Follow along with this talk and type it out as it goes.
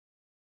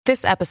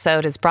This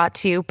episode is brought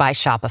to you by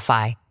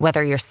Shopify.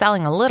 Whether you're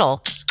selling a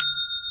little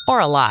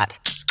or a lot,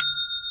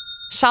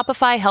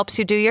 Shopify helps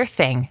you do your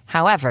thing,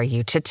 however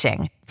you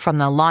cha-ching. From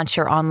the launch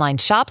your online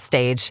shop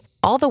stage,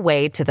 all the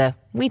way to the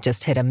we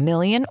just hit 1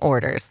 million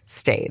orders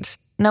stage.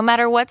 No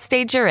matter what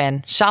stage you're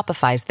in,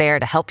 Shopify's there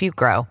to help you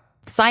grow.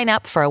 Sign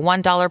up for a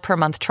 $1 per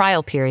month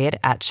trial period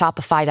at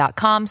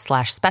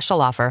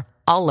shopify.com/special offer,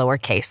 all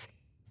lowercase.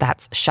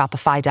 That's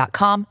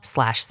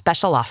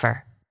shopify.com/special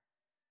offer.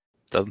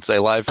 Doesn't say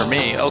live for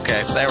me.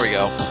 Okay, there we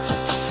go.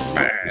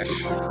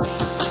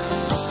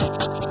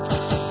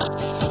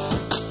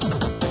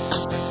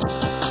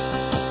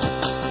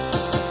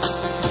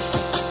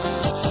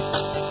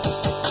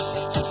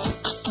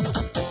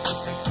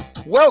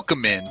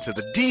 Welcome into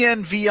the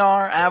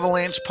DNVR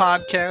Avalanche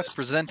podcast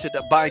presented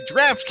by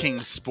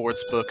DraftKings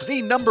Sportsbook,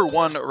 the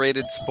 #1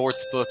 rated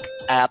sportsbook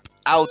app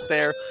out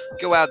there.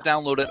 Go out,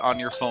 download it on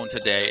your phone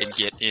today, and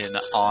get in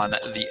on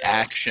the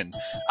action.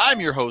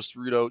 I'm your host,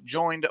 Rudo,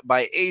 joined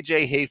by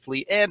AJ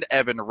Hafley and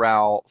Evan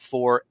Rowell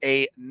for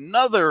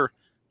another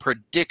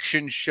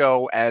prediction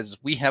show as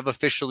we have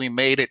officially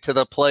made it to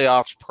the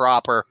playoffs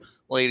proper,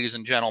 ladies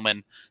and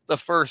gentlemen. The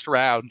first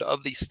round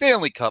of the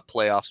Stanley Cup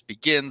playoffs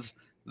begins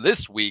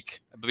this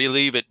week. I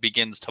believe it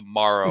begins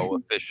tomorrow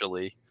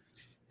officially.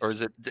 Or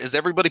is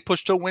everybody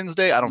pushed till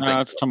Wednesday? I don't think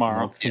it's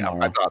tomorrow. It's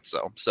tomorrow. I thought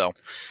so. So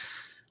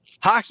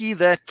hockey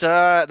that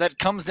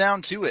comes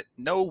down to it.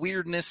 No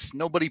weirdness,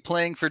 nobody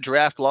playing for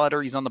draft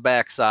lotteries on the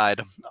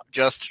backside.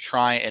 Just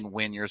try and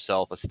win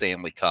yourself a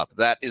Stanley Cup.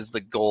 That is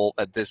the goal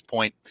at this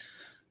point.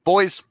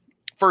 Boys,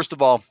 first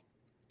of all,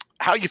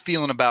 how you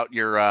feeling about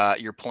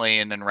your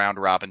play-in and round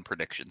robin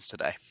predictions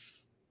today?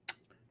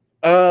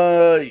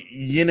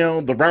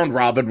 The round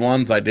robin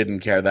ones I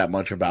didn't care that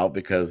much about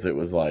because it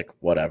was like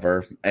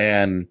whatever.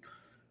 And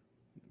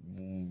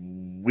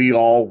we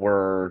all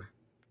were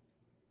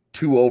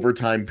 2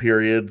 overtime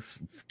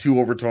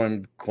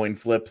coin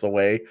flips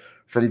away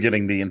from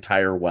getting the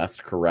entire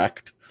West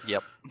correct.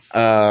 Yep.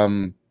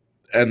 And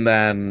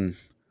then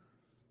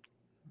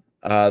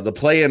the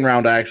play-in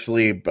round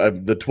actually,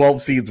 the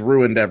 12 seeds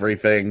ruined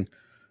everything.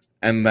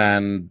 And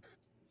then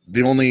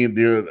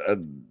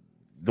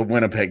the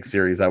Winnipeg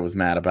series I was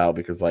mad about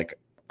because I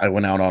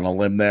went out on a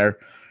limb there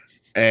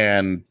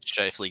and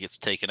Scheifele gets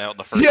taken out in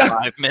the first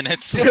 5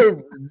 minutes.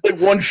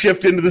 One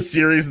shift into the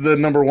series, the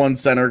 #1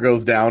 center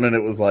goes down and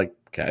it was like,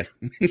 okay.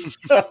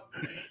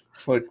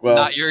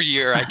 Not your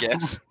year, I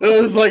guess. It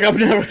was like, I'm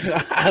never,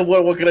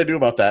 what can I do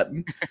about that?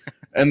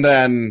 And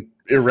then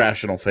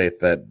irrational faith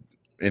that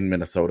in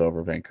Minnesota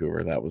over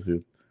Vancouver, that was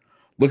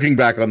looking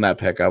back on that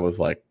pick, I was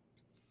like,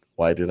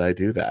 why did I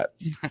do that?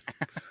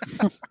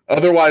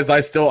 Otherwise,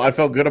 I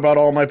felt good about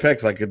all my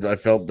picks. I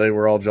felt they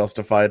were all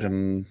justified,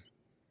 and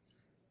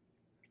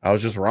I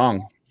was just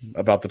wrong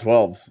about the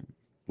 12s.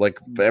 Like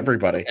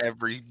everybody.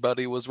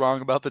 Everybody was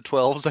wrong about the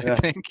 12s, I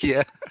think.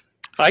 Yeah.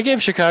 I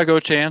gave Chicago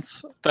a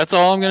chance. That's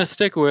all I'm going to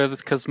stick with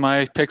because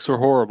my picks were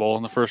horrible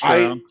in the first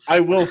round. I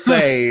will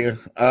say,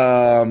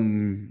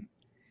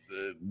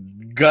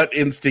 gut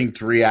instinct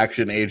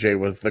reaction, AJ,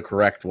 was the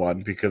correct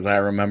one because I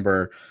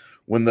remember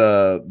when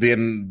the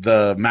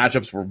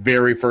matchups were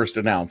very first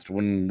announced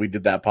when we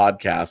did that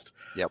podcast.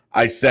 Yep.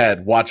 I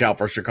said, watch out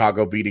for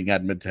Chicago beating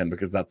Edmonton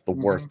because that's the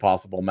worst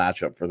possible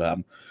matchup for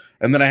them.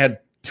 And then I had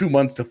 2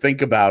 months to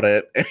think about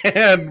it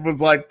and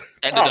was like,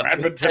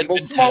 Edmonton will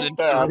smoke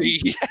them.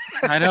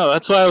 I know.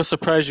 That's why I was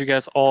surprised you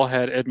guys all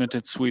had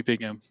Edmonton sweeping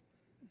him.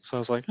 So I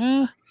was like,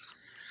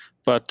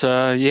 But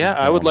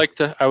I would like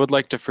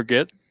to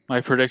forget my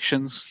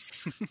predictions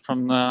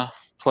from the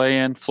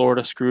play-in.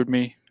 Florida screwed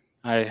me.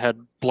 I had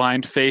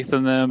blind faith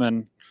in them,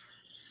 and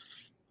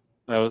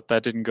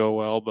that didn't go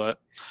well. But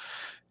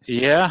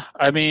yeah,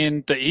 I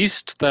mean, the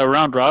East, the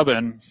round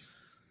robin,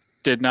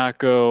 did not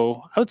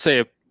go. I would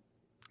say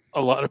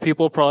a lot of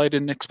people probably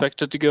didn't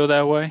expect it to go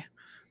that way.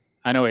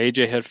 I know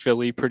AJ had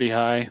Philly pretty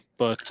high,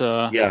 but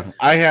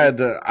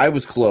I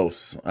was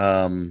close.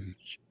 I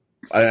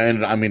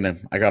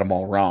got them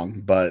all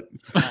wrong, but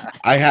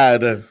I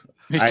had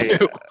Me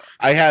too.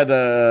 I had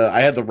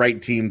the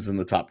right teams in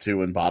the top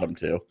 2 and bottom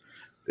 2.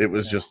 It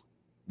was just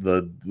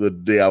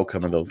the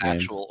outcome of those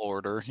games. Actual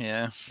order,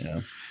 yeah.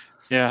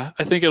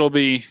 I think it'll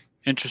be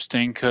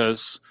interesting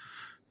because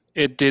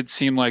it did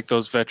seem like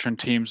those veteran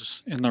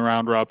teams in the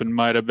round robin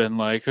might have been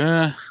like,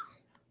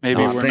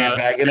 maybe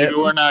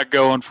we're not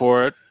going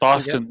for it.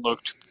 Boston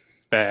looked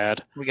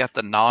bad. We got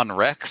the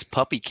non-Rex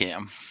puppy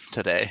cam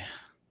today.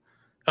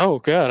 Oh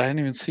God, I didn't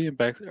even see him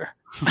back there.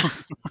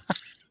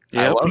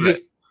 I love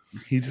it.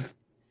 He just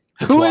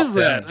Who is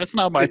that? That's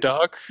not my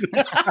dog.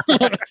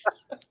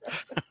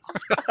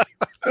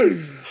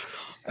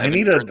 I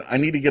need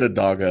to get a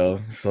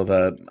doggo so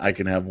that I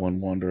can have one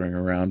wandering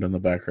around in the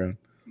background.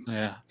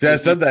 Yeah. See, I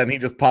said that and he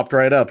just popped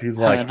right up. He's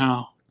like, I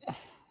know.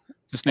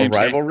 His a name's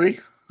rivalry?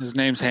 His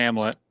name's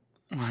Hamlet.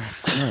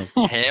 Nice.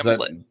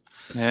 Hamlet.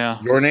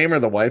 Yeah. Your name or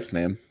the wife's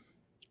name?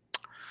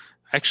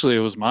 Actually, it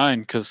was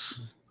mine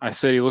because I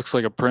said he looks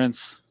like a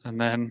prince,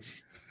 and then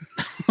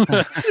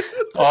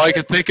all I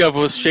could think of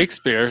was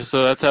Shakespeare,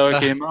 so that's how it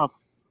came up.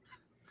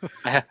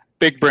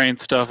 Big brain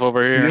stuff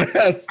over here.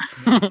 Yes.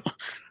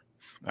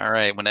 All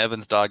right, when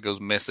Evan's dog goes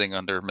missing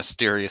under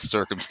mysterious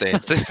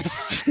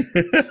circumstances.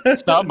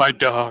 It's not my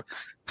dog.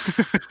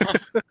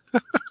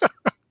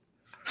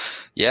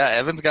 Yeah,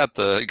 Evan's got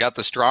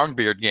the strong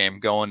beard game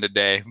going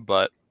today,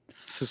 but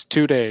This is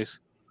 2 days.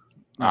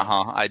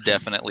 I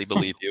definitely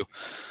believe you.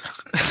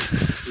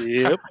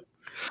 Yep.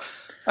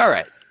 All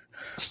right.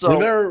 So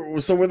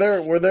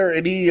were there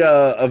any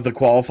of the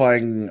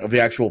qualifying of the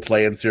actual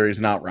play-in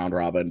series, not round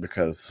robin,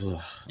 because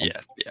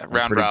yeah, I'm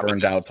round pretty robin.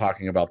 burned out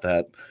talking about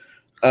that.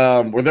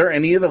 Were there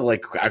any of the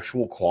like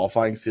actual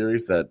qualifying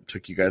series that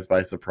took you guys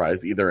by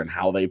surprise, either in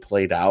how they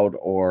played out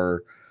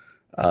or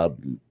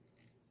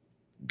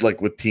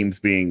like with teams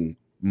being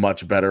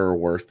much better or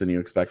worse than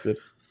you expected?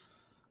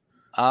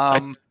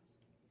 I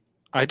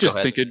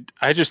just Go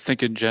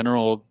think in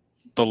general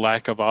the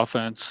lack of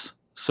offense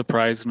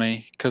surprised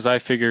me because I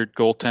figured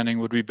goaltending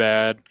would be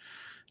bad,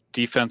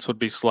 defense would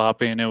be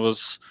sloppy, and it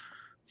was.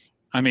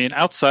 I mean,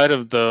 outside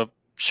of the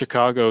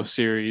Chicago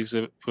series,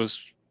 it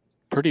was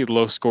pretty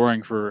low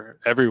scoring for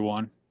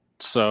everyone.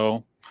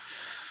 So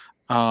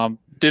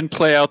didn't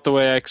play out the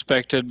way I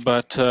expected,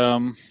 but I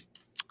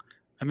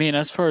mean,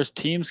 as far as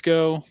teams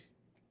go,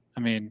 I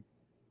mean,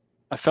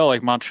 I felt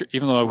like Montreal,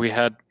 even though we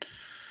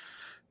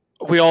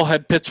all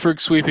had Pittsburgh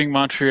sweeping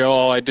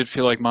Montreal, I did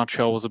feel like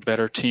Montreal was a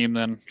better team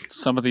than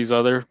some of these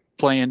other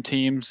play-in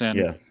teams,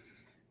 and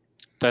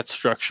that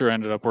structure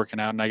ended up working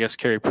out, and I guess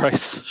Carey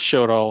Price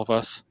showed all of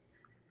us.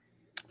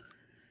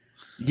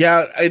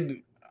 Yeah,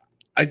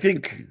 I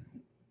think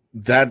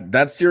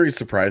that series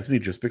surprised me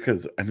just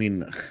because, I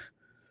mean,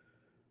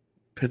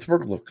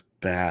 Pittsburgh looked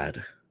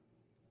bad.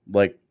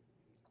 Like,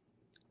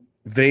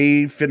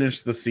 they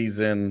finished the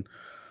season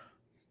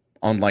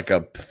on like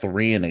a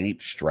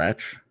 3-8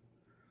 stretch,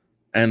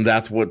 and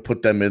that's what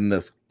put them in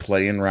this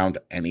play-in round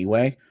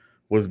anyway,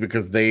 was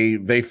because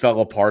they fell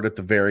apart at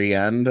the very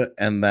end,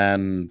 and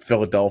then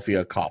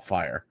Philadelphia caught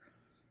fire.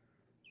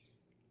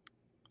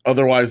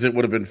 Otherwise, it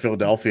would have been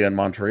Philadelphia and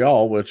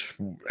Montreal, which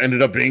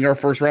ended up being our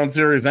first round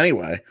series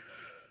anyway.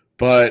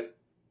 But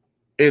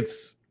it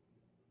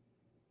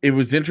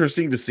was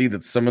interesting to see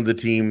that some of the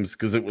teams,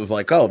 because it was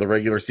like, oh, the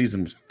regular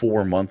season was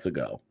 4 months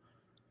ago.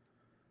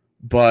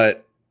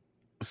 But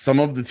some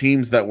of the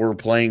teams that were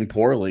playing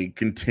poorly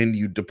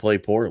continued to play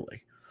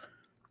poorly.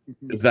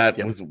 Is that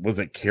was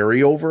it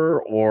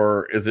carryover,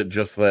 or is it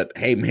just that,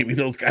 hey, maybe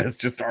those guys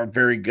just aren't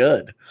very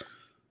good?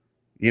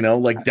 You know,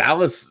 like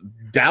Dallas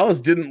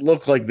didn't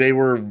look like they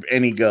were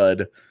any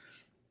good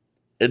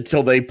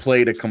until they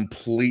played a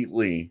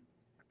completely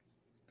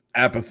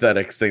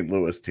apathetic St.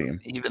 Louis team.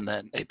 Even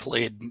then, they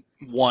played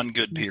one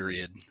good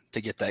period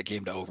to get that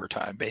game to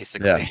overtime,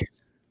 basically. Yeah.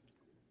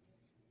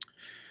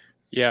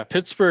 Yeah,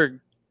 Pittsburgh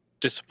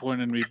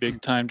disappointed me big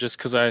time just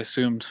because I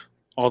assumed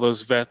all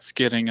those vets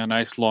getting a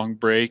nice long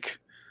break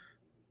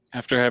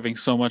after having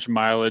so much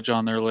mileage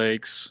on their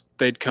legs,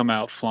 they'd come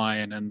out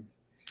flying. And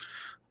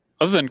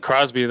other than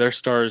Crosby, their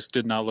stars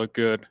did not look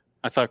good.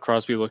 I thought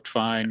Crosby looked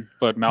fine,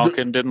 but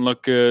Malkin didn't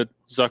look good.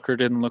 Zucker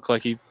didn't look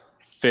like he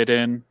fit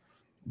in.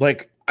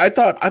 Like, I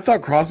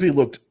thought Crosby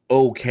looked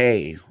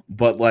okay,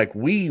 but like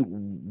we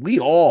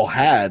all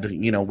had,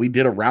 you know, we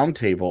did a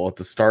roundtable at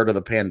the start of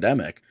the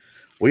pandemic.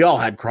 We all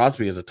had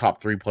Crosby as a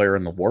top 3 player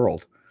in the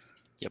world.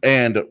 Yep.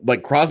 And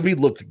like Crosby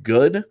looked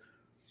good.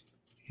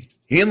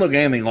 He didn't look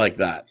anything like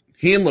that.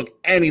 He didn't look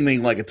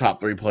anything like a top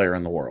 3 player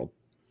in the world.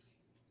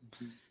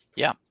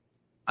 Yeah.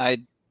 I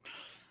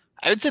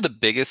would say the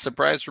biggest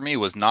surprise for me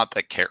was not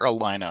that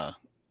Carolina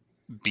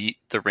beat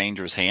the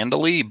Rangers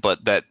handily,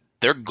 but that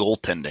their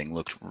goaltending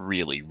looked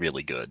really,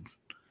 really good.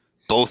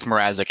 Both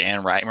Mrazek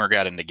and Reimer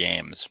got into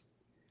games,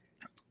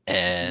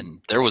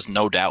 and there was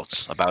no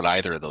doubts about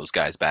either of those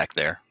guys back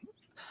there.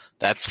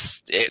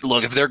 That's it.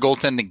 Look, if their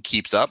goaltending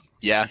keeps up,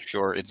 yeah,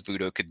 sure, it's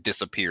Voodoo could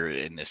disappear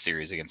in this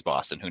series against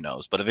Boston. Who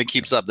knows? But if it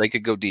keeps up, they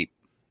could go deep.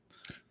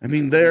 I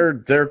mean,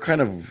 they're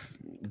kind of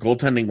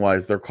goaltending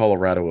wise, they're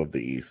Colorado of the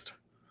East.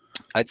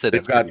 I'd say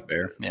that's pretty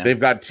fair. Yeah. They've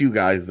got 2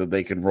 guys that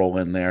they can roll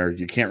in there.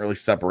 You can't really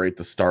separate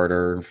the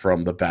starter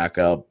from the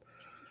backup,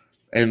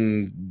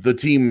 and the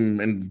team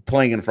and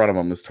playing in front of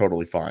them is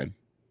totally fine.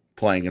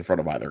 Playing in front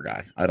of either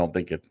guy, I don't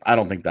think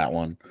that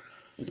one.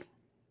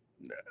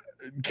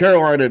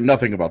 Carolina,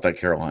 nothing about that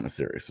Carolina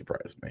series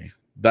surprised me.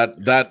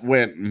 That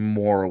went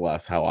more or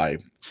less how I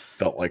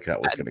felt like that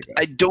was going to go.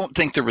 I don't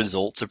think the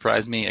result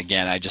surprised me.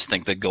 Again, I just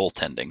think the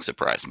goaltending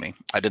surprised me.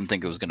 I didn't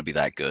think it was going to be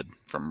that good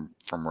from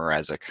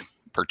Mrazek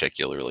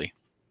particularly.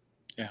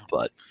 Yeah,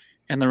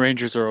 and the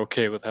Rangers are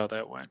okay with how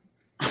that went.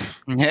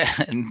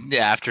 And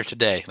after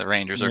today, the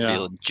Rangers are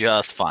feeling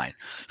just fine.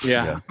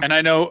 Yeah, and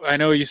I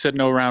know you said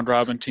no round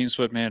robin teams,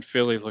 but man,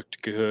 Philly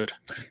looked good.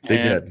 They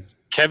did.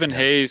 Kevin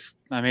Hayes,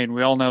 I mean,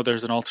 we all know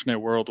there's an alternate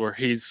world where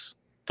he's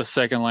the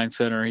second line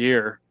center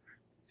here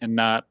and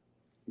not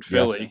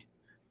Philly. Yeah.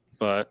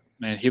 But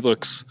man, he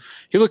looks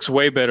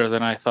way better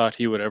than I thought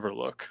he would ever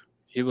look.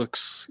 He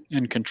looks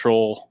in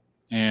control,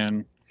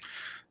 and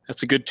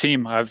that's a good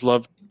team. I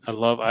love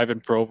Ivan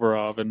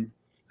Provorov, and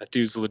that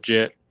dude's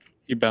legit.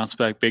 He bounced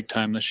back big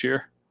time this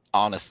year.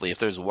 honestly, if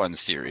there's one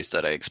series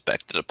that I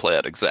expected to play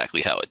out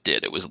exactly how it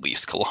did, it was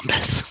Leafs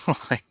Columbus.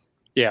 Like,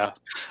 Yeah.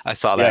 I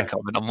saw that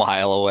coming a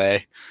mile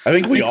away. I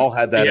think we all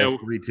had that yeah, as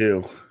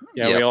 3-2.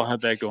 Yeah, Yep. we all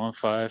had that going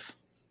 5.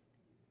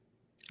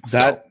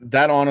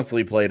 That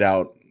honestly played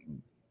out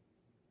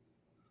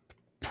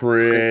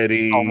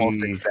pretty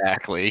Almost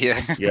exactly.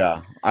 Yeah.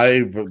 Yeah.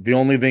 The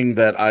only thing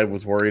that I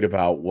was worried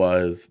about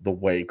was the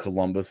way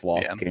Columbus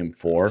lost game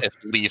 4. If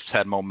Leafs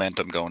had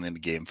momentum going into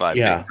game 5.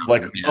 Yeah,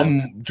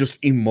 just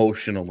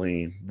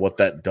emotionally what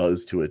that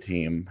does to a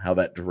team, how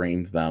that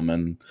drains them,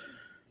 and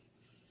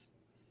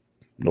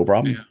no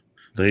problem.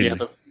 Yeah.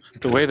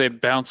 The way they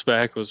bounced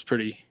back was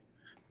pretty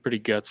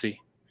gutsy.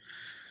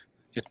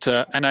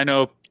 And I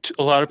know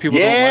a lot of people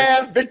don't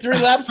like victory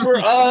laps for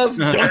us.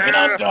 Duncan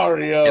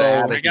Ontario. Get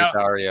out of here,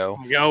 Dario.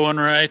 Got one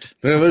right.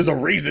 There's a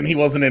reason he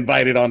wasn't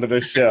invited onto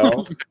this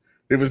show.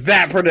 It was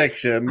that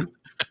prediction.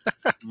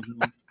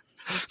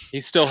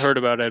 He's still heard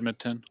about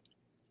Edmonton.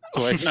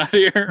 So he's not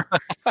here.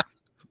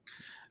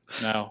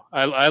 No,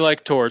 I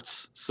like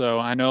Torts, so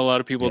I know a lot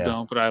of people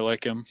don't, but I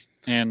like him.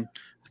 And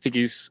I think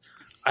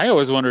I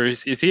always wonder,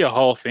 is he a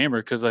Hall of Famer?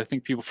 Because I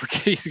think people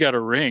forget he's got a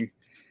ring.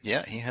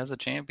 Yeah, he has a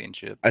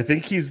championship. I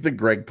think he's the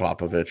Greg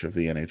Popovich of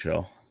the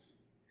NHL.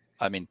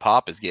 I mean,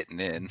 Pop is getting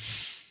in.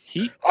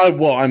 I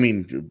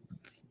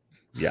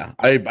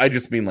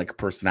just mean like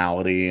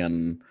personality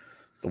and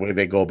the way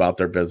they go about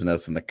their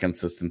business and the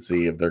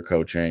consistency of their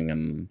coaching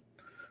and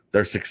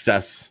their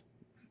success.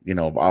 You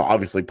know,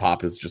 obviously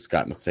Pop has just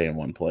gotten to stay in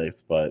one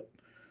place, but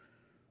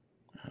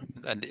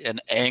An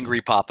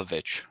angry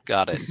Popovich.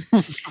 Got it.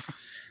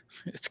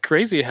 It's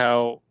crazy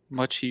how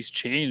much he's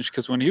changed,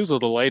 because when he was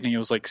with the Lightning, it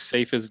was like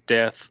safe as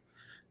death,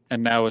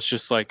 and now it's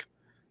just like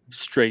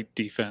straight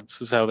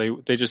defense is how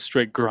they just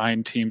straight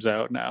grind teams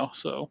out now.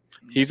 So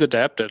he's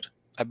adapted.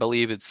 I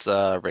believe it's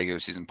regular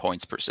season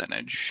points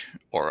percentage,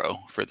 Oro,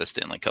 for the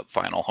Stanley Cup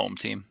final home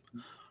team.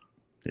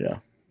 Yeah.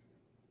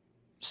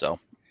 So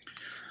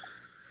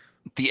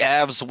the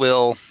Avs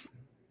will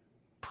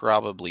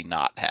probably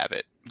not have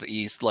it. The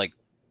East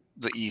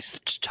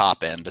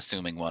top end,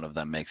 assuming one of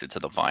them makes it to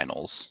the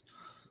finals.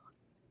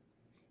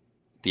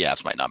 The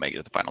Avs might not make it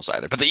to the finals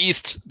either. But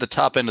the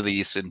top end of the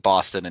East in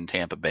Boston and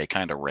Tampa Bay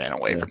kind of ran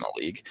away from the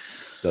league.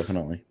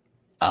 Definitely.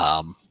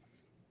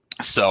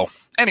 So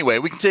anyway,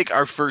 we can take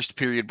our first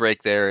period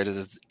break there. It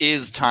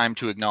is time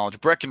to acknowledge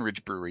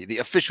Breckenridge Brewery, the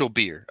official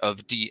beer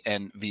of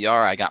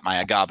DNVR. I got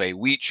my agave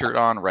wheat shirt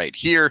on right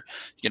here.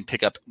 You can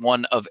pick up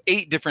one of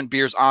 8 different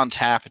beers on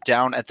tap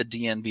down at the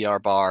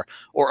DNVR bar,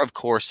 or of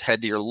course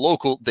head to your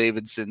local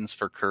Davidson's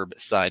for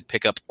curbside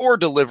pickup or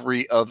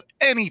delivery of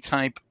any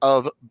type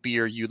of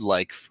beer you'd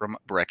like from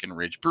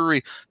Breckenridge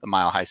Brewery, the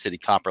Mile High City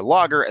Copper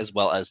Lager, as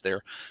well as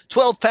their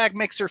 12-pack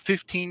mixer,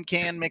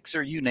 15-can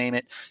mixer, you name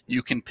it,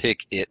 you can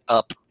pick it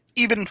up.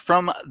 Even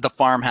from the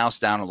farmhouse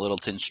down in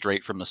Littleton,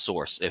 straight from the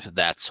source, if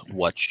that's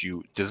what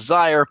you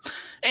desire.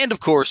 And of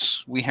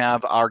course, we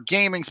have our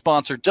gaming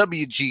sponsor,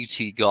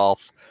 WGT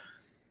Golf.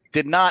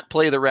 Did not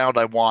play the round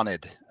I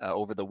wanted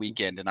over the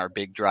weekend in our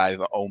Big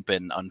Drive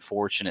Open,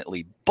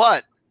 unfortunately.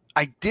 But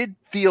I did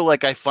feel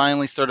like I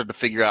finally started to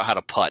figure out how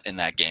to putt in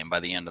that game by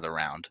the end of the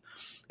round.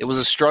 It was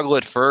a struggle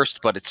at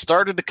first, but it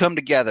started to come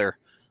together.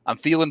 I'm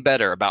feeling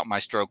better about my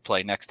stroke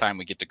play next time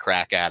we get to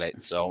crack at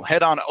it. So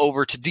head on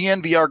over to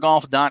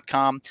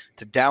dnvrgolf.com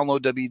to download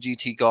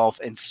WGT Golf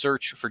and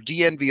search for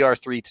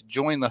DNVR3 to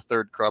join the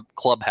third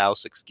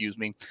clubhouse.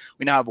 We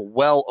now have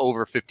well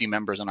over 50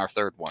 members in our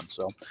third one.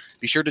 So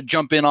be sure to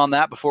jump in on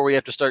that before we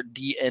have to start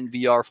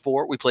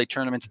DNVR4. We play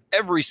tournaments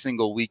every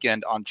single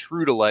weekend on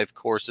true to life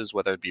courses,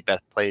 whether it be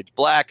Bethpage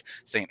Black,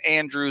 St.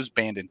 Andrews,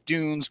 Bandon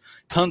Dunes,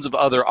 tons of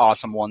other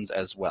awesome ones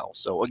as well.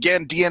 So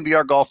again,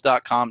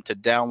 dnvrgolf.com to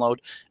download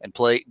and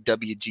play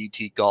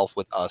WGT Golf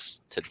with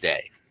us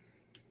today.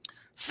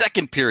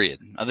 Second period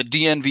of the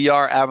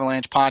DNVR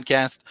Avalanche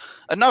podcast.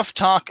 Enough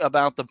talk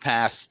about the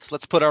past.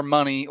 Let's put our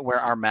money where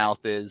our mouth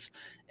is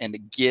and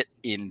get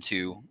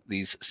into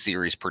these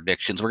series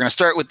predictions. We're going to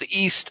start with the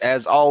East,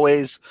 as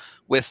always,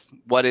 with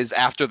what is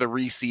after the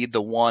reseed,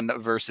 the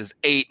 1 versus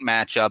 8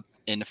 matchup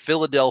in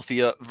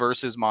Philadelphia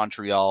versus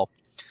Montreal.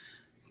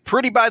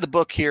 Pretty by the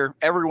book here.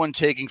 Everyone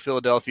taking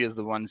Philadelphia as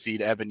the 1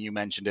 seed. Evan, you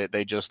mentioned it.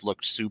 They just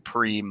looked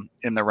supreme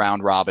in the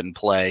round robin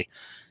play.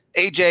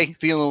 AJ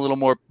feeling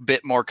a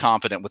bit more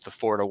confident with the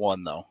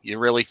 4-1 though. You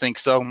really think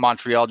so?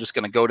 Montreal just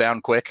going to go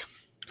down quick?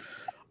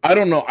 I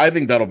don't know. I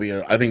think that'll be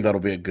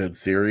a good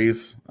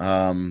series.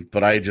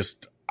 But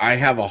I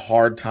have a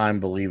hard time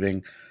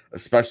believing,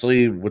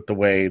 especially with the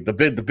way the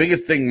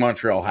biggest thing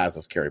Montreal has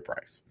is Carey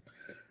Price,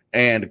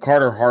 and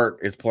Carter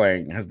Hart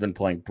has been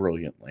playing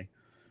brilliantly.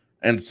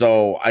 And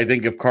so I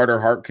think if Carter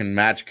Hart can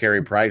match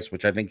Carey Price,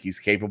 which I think he's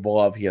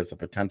capable of, he has the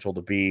potential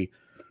to be.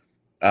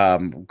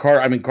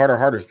 Carter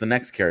Hart is the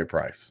next Carey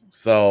Price.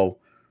 So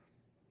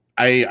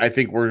I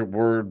think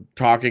we're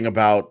talking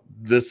about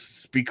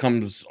this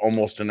becomes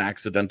almost an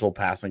accidental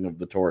passing of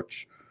the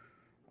torch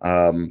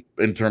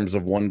in terms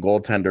of one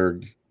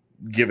goaltender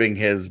giving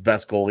his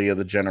best goalie of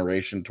the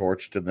generation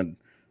torch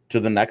to to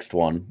the next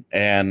one.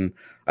 And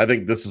I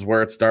think this is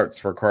where it starts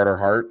for Carter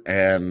Hart.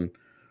 And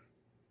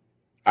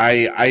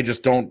I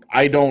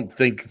don't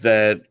think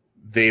that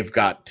they've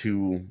got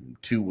two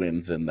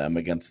wins in them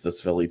against this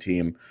Philly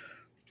team,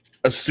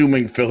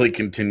 assuming Philly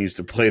continues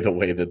to play the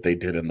way that they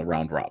did in the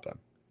round robin.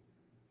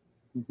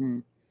 Mm-hmm.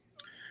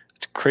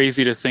 It's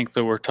crazy to think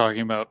that we're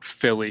talking about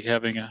Philly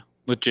having a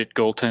legit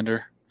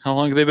goaltender. How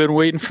long have they been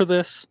waiting for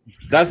this?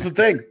 That's the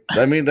thing.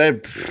 I mean,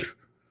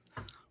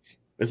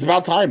 it's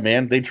about time,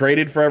 man. They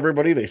traded for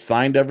everybody. They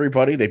signed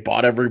everybody. They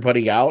bought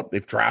everybody out.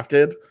 They've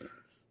drafted.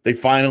 They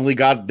finally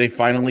got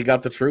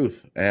the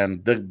truth,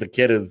 and the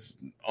kid is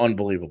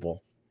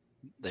unbelievable.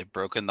 They've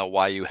broken the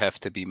 "why you have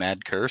to be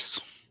mad" curse.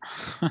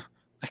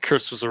 That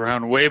curse was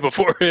around way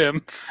before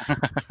him.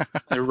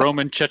 The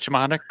Roman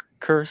Chechmanek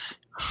curse.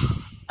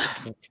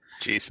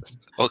 Jesus.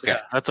 Okay.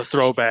 Yeah, that's a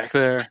throwback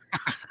there.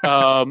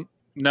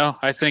 No,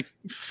 I think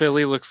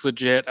Philly looks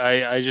legit.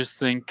 I just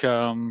think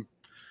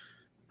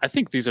I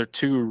think these are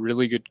two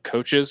really good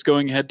coaches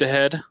going head to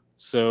head.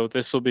 So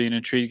this will be an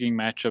intriguing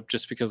matchup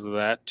just because of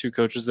that. Two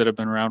coaches that have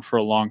been around for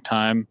a long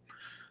time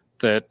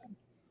that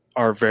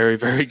are very,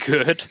 very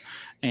good.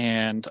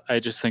 And I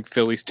just think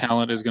Philly's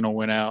talent is going to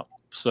win out.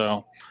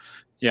 So,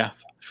 yeah,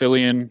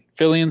 Philly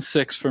in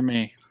 6 for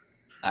me.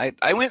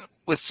 I went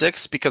with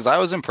 6 because I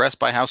was impressed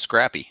by how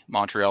scrappy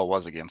Montreal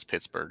was against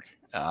Pittsburgh.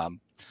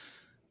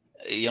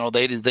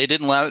 They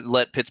didn't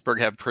let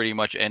Pittsburgh have pretty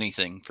much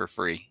anything for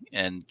free.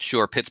 And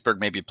sure, Pittsburgh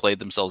maybe played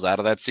themselves out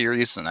of that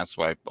series, and that's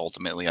why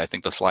ultimately I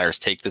think the Flyers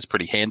take this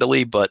pretty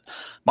handily. But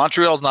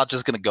Montreal's not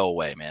just going to go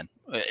away, man.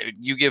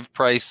 You give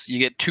Price, you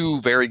get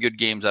 2 very good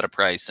games out of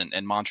Price,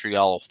 and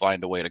Montreal will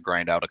find a way to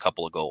grind out a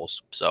couple of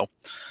goals. So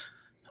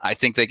I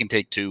think they can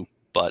take 2,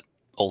 but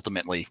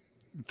ultimately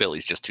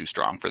Philly's just too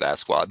strong for that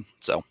squad.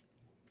 So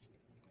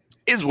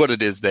is what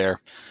it is there.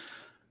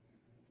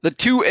 The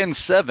 2 and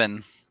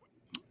 7.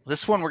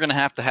 This one we're going to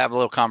have a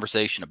little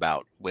conversation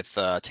about with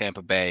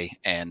Tampa Bay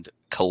and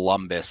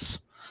Columbus,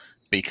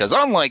 because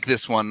unlike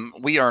this one,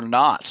 we are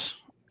not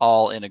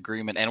all in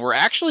agreement, and we're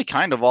actually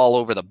kind of all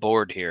over the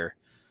board here.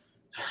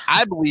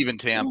 I believe in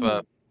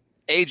Tampa. Ooh.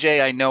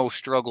 AJ, I know,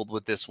 struggled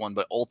with this one,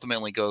 but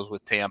ultimately goes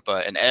with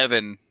Tampa. And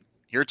Evan,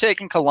 you're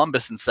taking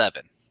Columbus in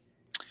 7.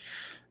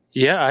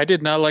 Yeah, I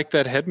did not like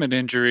that Hedman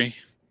injury.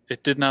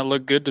 It did not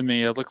look good to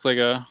me. It looked like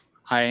a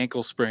high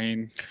ankle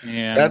sprain,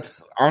 and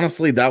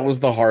that was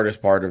the hardest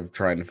part of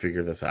trying to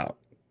figure this out.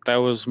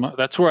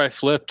 That's where I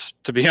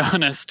flipped, to be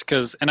honest,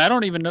 and I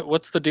don't even know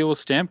what's the deal with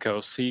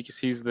Stamkos.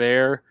 He's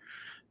there,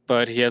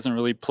 but he hasn't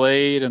really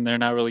played, and they're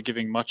not really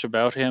giving much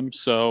about him.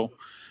 So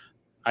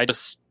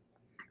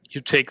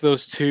you take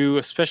those 2,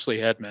 especially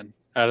Hedman,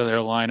 out of their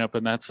lineup,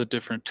 and that's a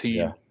different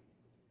team.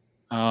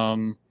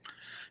 Yeah.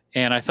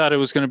 And I thought it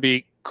was going to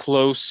be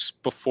close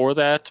before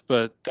that,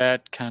 but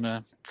that kind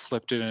of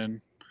flipped it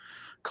in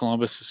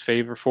Columbus's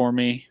favor for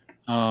me.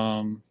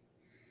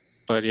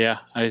 But yeah,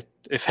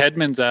 if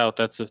Hedman's out,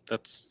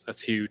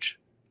 that's huge.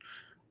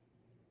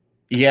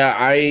 Yeah,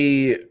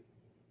 I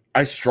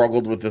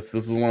struggled with this.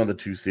 This is one of the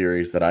 2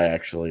 series that I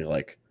actually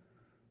like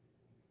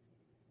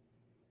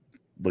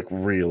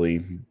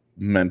really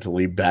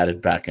mentally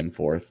batted back and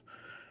forth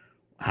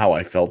how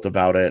I felt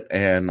about it.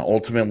 And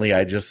ultimately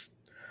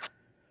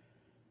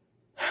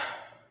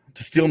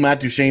to steal Matt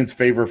Duchene's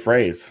favorite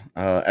phrase,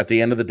 at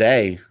the end of the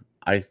day,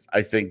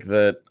 I think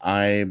that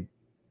I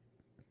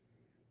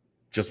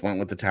just went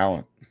with the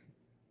talent.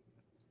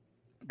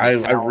 I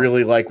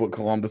really like what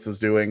Columbus is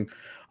doing.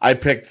 I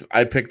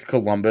picked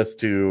Columbus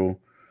to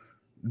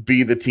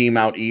be the team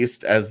out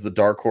east as the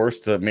dark horse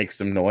to make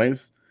some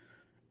noise.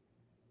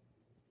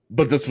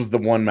 But this was the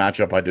one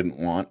matchup I didn't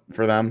want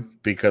for them,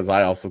 because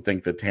I also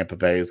think that Tampa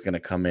Bay is going to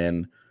come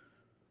in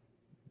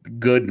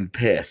good and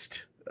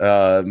pissed.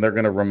 And they're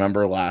going to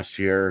remember last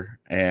year,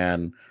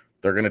 and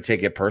they're going to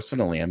take it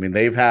personally. I mean,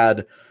 they've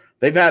had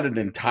an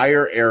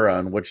entire era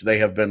in which they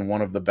have been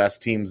one of the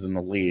best teams in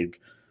the league,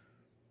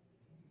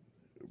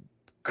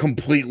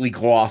 completely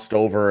glossed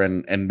over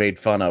and made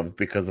fun of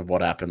because of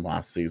what happened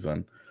last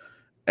season.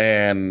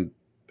 And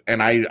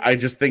I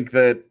just think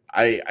that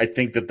I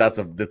think that that's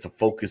a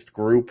focused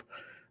group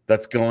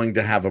that's going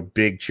to have a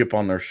big chip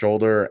on their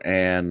shoulder,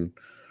 and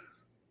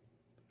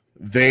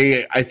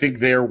I think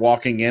they're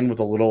walking in with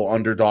a little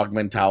underdog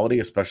mentality,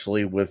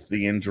 especially with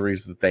the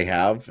injuries that they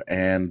have,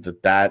 and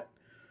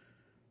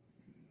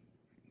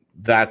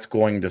that's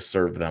going to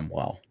serve them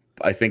well.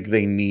 I think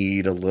they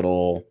need a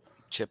little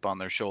chip on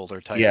their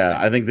shoulder type. Yeah,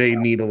 thing. I think they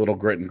need a little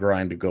grit and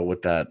grind to go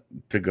with that,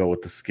 to go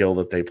with the skill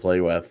that they play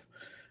with.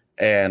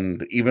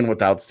 And even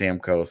without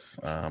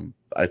Stamkos,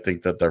 I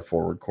think that their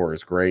forward core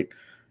is great.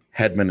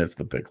 Hedman is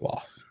the big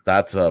loss.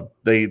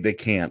 They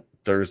can't.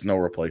 There's no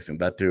replacing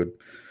that dude.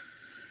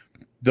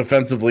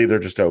 Defensively, they're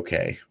just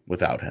okay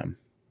without him.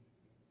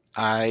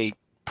 I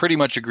pretty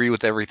much agree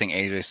with everything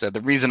AJ said.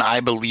 The reason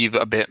I believe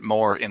a bit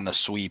more in the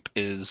sweep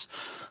is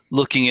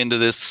looking into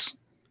this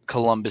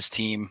Columbus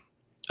team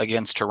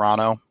against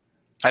Toronto.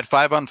 At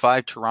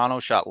 5-on-5, Toronto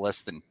shot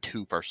less than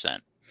 2%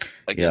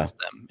 against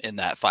them in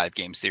that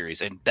 5-game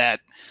series. And that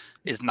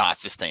is not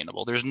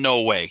sustainable. There's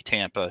no way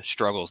Tampa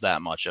struggles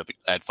that much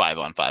at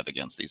 5-on-5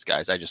 against these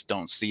guys. I just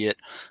don't see it.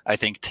 I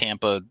think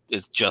Tampa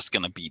is just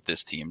going to beat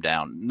this team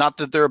down. Not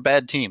that they're a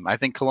bad team. I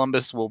think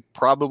Columbus will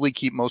probably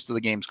keep most of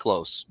the games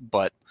close,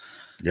 but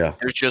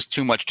there's just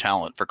too much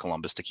talent for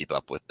Columbus to keep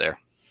up with there.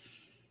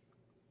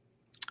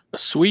 A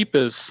sweep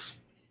is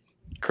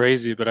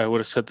crazy, but I would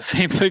have said the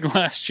same thing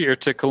last year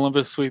to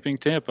Columbus sweeping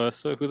Tampa,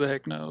 so who the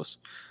heck knows?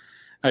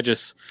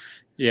 If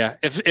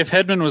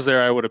Hedman was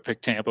there, I would have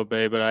picked Tampa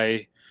Bay, but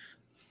I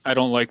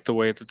don't like the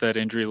way that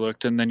injury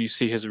looked, and then you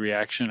see his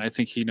reaction. I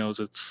think he knows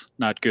it's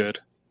not good.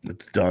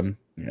 It's done.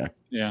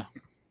 Yeah.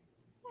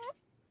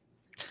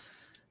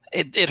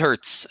 It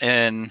hurts,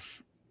 and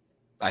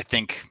I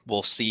think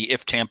we'll see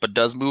if Tampa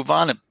does move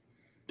on,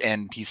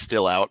 and he's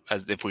still out,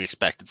 as if we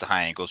expect. It's a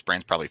high ankle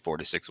sprain, probably 4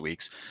 to 6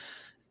 weeks.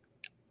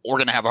 We're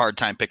going to have a hard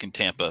time picking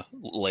Tampa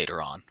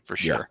later on, for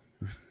sure.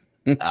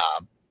 Yeah.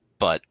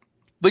 But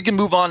we can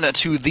move on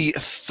to the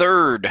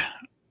third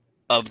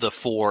of the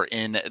 4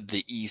 in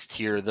the East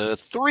here, the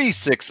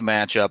 3-6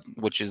 matchup,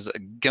 which is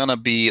going to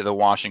be the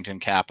Washington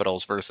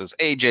Capitals versus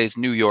AJ's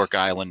New York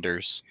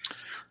Islanders.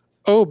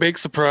 Oh, big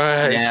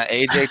surprise. Yeah,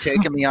 AJ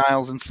taking the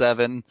Isles in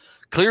 7.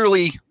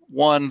 Clearly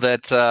one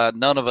that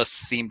none of us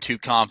seem too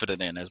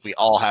confident in, as we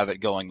all have it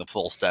going the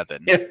full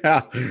 7.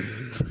 Yeah.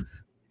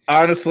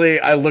 Honestly,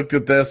 I looked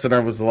at this and I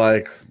was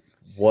like,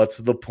 what's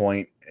the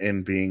point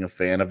in being a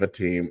fan of a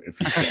team if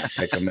you can't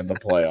pick them in the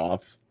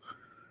playoffs?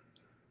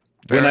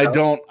 When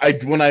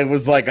I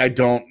was like, I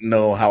don't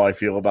know how I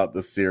feel about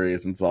this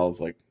series, and so I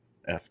was like,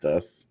 F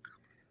this.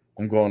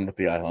 I'm going with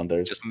the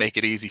Islanders. Just make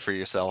it easy for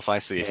yourself. I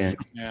see.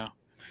 Yeah.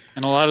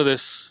 And a lot of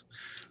this,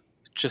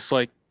 just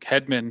like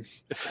Hedman,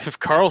 if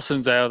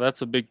Carlson's out,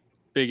 that's a big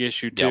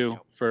issue too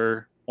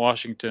for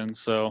Washington.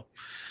 So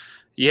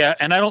yeah,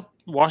 and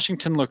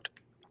Washington looked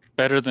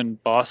better than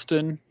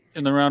Boston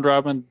in the round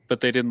robin, but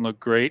they didn't look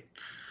great.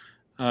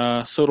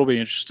 So it'll be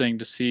interesting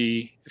to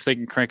see if they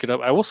can crank it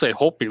up. I will say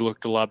Holtby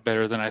looked a lot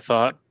better than I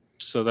thought,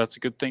 so that's a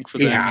good thing for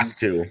them. He has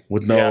to.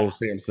 With no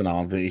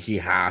Samsonov, he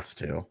has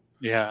to.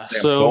 Yeah.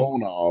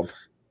 Samsonov.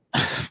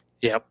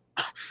 Yep.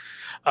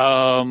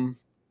 And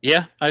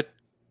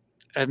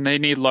they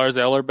need Lars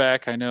Eller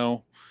back. I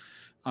know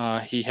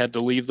he had to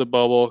leave the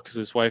bubble because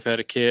his wife had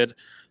a kid.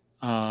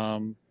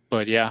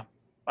 But yeah,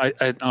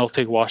 I'll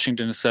take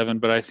Washington to 7,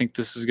 but I think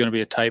this is going to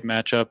be a tight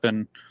matchup,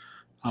 and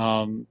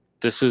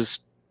this is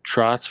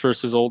Trotz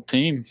versus old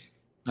team.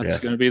 That's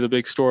going to be the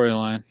big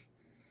storyline.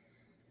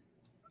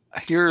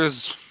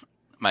 Here's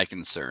my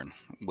concern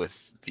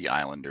with the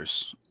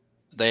Islanders.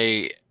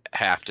 They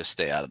have to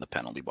stay out of the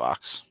penalty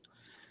box.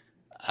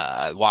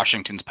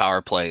 Washington's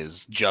power play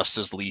is just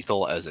as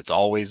lethal as it's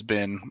always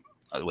been.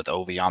 With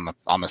Ovi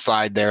on the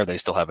side there, they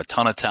still have a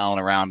ton of talent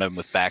around him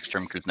with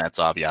Backstrom,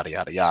 Kuznetsov, yada,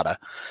 yada, yada.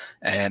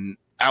 And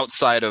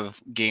outside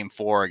of Game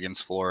 4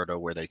 against Florida,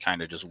 where they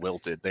kind of just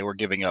wilted, they were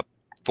giving up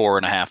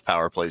 4.5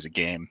 power plays a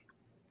game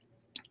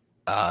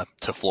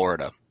to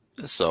Florida.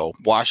 So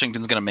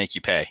Washington's going to make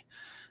you pay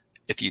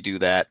if you do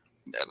that.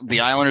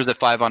 The Islanders at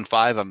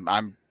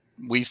 5-on-5,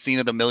 we've seen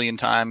it a million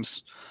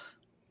times.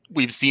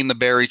 We've seen the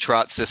Barry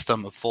Trotz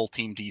system of full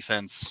team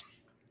defense.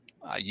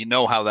 You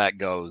know how that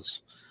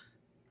goes.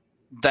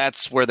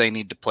 That's where they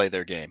need to play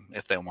their game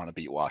if they want to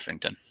beat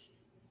Washington.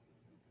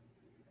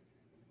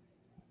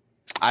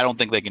 I don't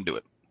think they can do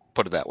it.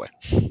 Put it that way.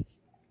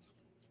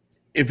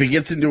 If it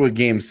gets into a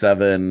Game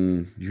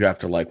 7, you have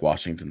to like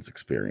Washington's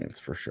experience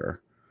for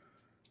sure.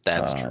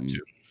 That's true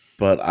too.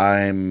 But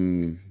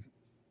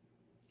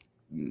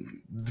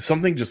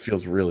something just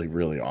feels really,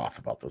 really off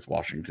about this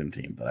Washington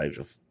team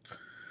that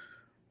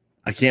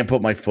I can't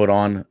put my foot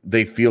on.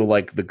 They feel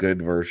like the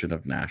good version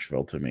of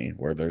Nashville to me,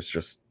 where there's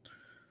just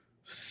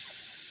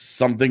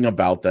something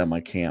about them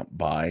I can't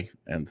buy.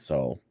 And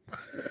so,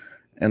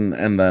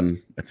 and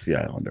then it's the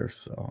Islanders.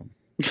 So,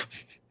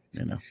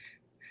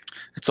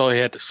 That's all he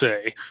had to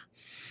say.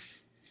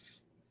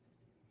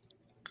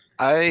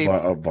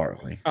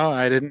 Varley. Oh,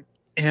 I didn't.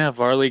 Yeah,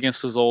 Varley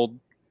against his old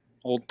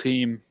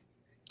team.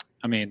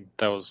 I mean,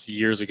 that was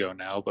years ago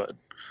now, but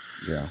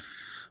yeah,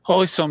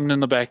 always something in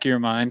the back of your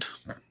mind.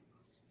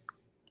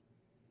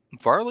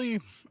 Varley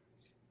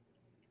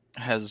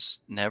has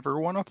never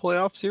won a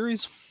playoff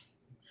series.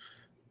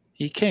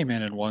 He came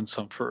in and won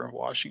some for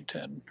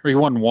Washington. Or he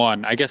won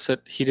one. I guess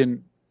that he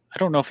didn't. I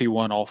don't know if he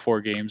won all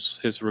 4 games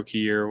his rookie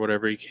year or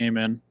whatever he came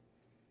in.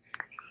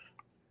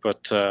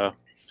 But,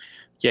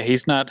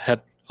 he's not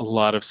had a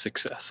lot of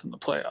success in the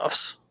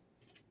playoffs.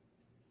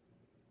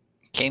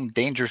 Came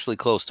dangerously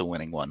close to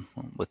winning one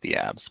with the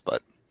Avs,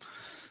 but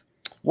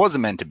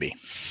wasn't meant to be.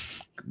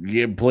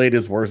 He played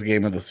his worst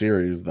game of the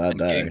series that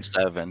day. Game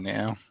 7,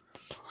 yeah.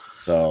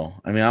 So,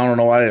 I mean, I don't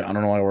know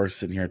why we're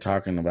sitting here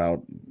talking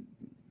about.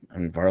 I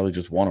mean, Varley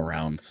just won a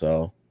round,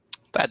 so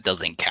that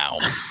doesn't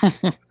count.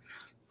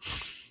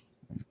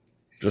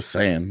 Just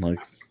saying, like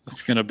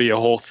it's gonna be a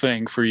whole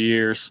thing for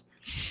years.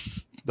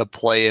 The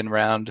play-in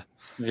round.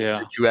 Yeah.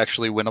 Did you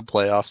actually win a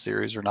playoff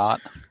series or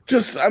not?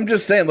 I'm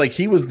just saying, like,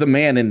 he was the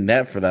man in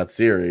net for that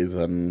series,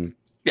 and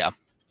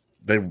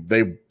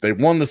they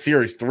won the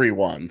series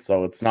 3-1,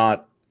 so it's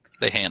not.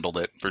 They handled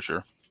it for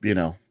sure. You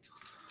know,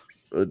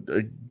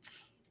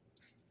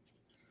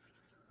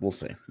 we'll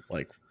see.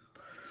 Like,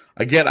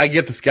 I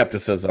get the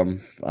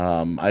skepticism.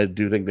 I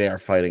do think they are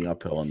fighting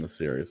uphill in the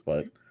series,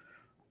 but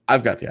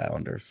I've got the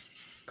Islanders.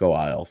 Go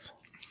Isles.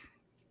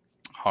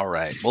 All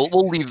right.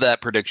 We'll leave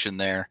that prediction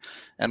there,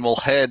 and we'll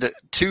head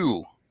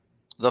to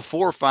the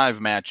 4-5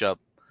 matchup,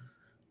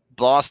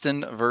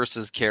 Boston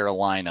versus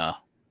Carolina.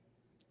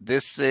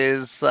 This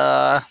is,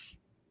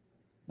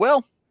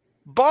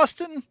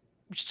 Boston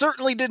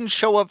certainly didn't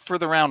show up for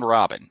the round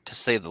robin, to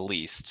say the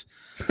least.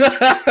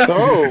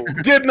 Oh,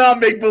 did not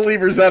make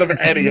believers out of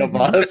any of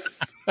us.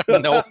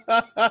 Nope.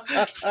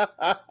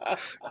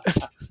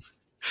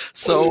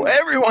 So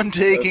everyone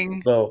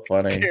taking so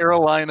funny.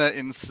 Carolina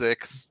in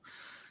 6.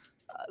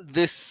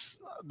 This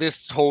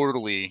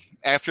totally,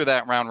 after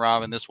that round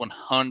robin, this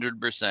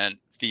 100%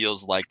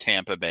 feels like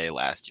Tampa Bay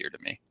last year to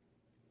me.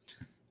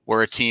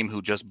 We're a team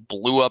who just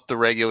blew up the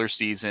regular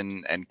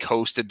season and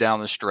coasted down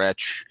the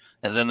stretch,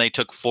 and then they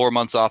took 4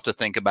 months off to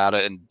think about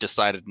it and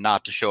decided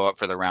not to show up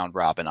for the round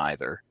robin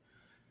either.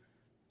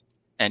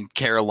 And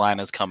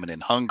Carolina's coming in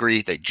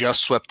hungry. They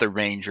just swept the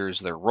Rangers.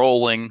 They're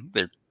rolling.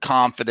 They're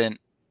confident.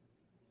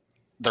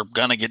 They're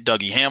going to get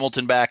Dougie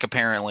Hamilton back,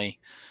 apparently.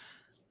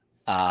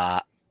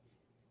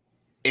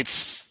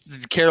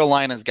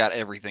 Carolina's got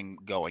everything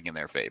going in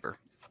their favor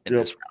in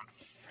this round.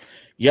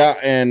 Yeah,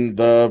 and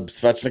the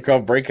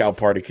Svechnikov breakout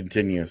party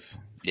continues.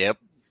 Yep.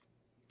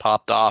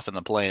 Popped off in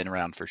the play-in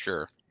round for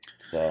sure.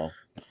 So,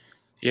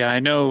 yeah,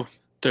 I know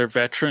they're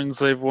veterans.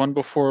 They've won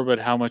before, but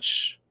how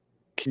much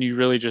can you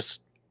really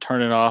just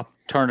turn it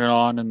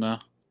on in the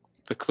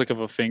click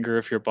of a finger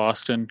if you're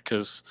Boston?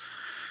 Because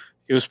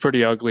it was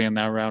pretty ugly in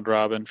that round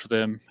robin for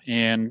them.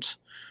 And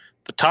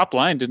the top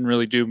line didn't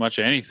really do much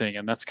of anything,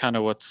 and that's kind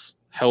of what's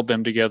held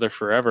them together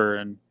forever.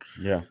 And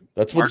yeah,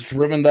 that's what's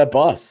driven that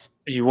bus.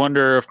 You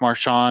wonder if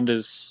Marchand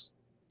is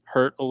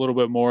hurt a little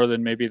bit more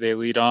than maybe they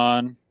lead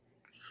on.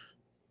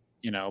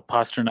 You know,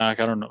 Pasternak,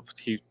 I don't know if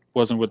he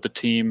wasn't with the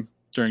team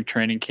during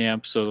training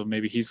camp, so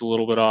maybe he's a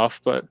little bit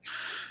off. But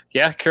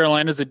yeah,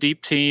 Carolina's a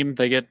deep team.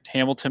 They get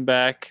Hamilton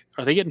back.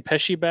 Are they getting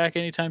Pesci back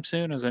anytime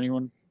soon? Has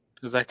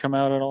that come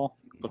out at all?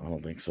 I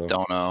don't think so.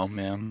 Don't know,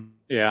 man.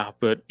 Yeah,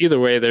 but either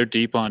way, they're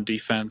deep on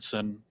defense,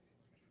 and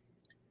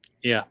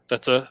yeah,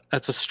 that's a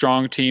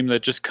strong team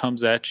that just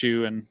comes at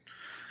you. And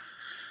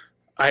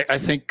I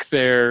think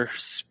their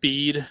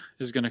speed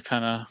is going to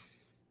kind of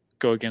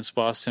go against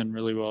Boston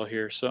really well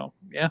here. So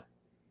yeah,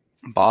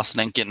 Boston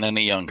ain't getting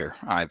any younger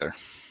either.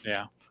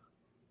 Yeah,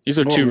 these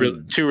are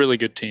two really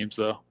good teams,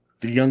 though.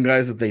 The young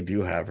guys that they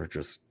do have are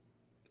just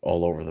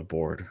all over the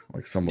board.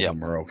 Like, some of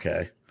them are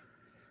okay,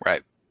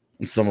 right?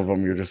 And some of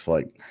them you're just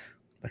like,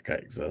 that guy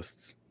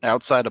exists.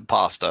 Outside of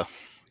Pasta,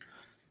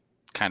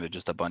 kind of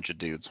just a bunch of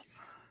dudes.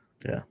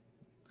 Yeah.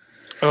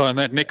 Oh, and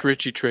that Nick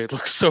Ritchie trade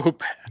looks so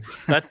bad.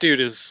 That dude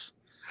is,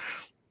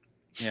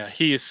 yeah,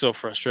 he is so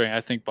frustrating.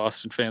 I think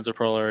Boston fans are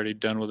probably already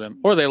done with him,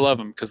 or they love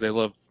him because they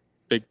love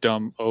big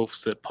dumb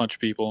oafs that punch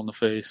people in the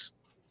face.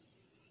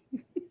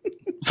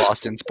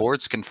 Boston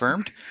sports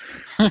confirmed.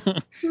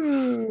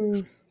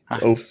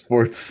 Oaf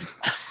sports.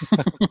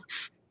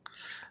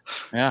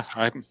 Yeah,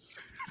 I'm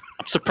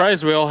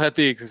surprised we all had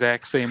the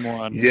exact same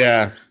one.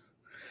 Yeah.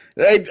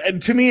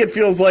 To me, it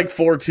feels like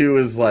 4-2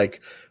 is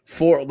like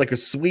a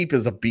sweep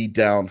is a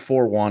beatdown.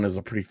 4-1 is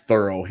a pretty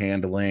thorough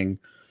handling.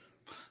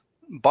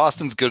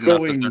 Boston's good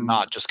enough that they're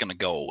not just going to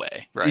go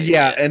away, right?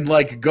 Yeah, and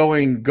like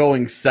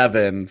going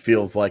 7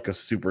 feels like a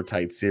super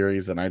tight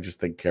series, and I just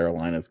think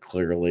Carolina's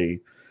clearly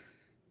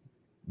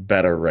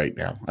better right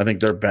now. I think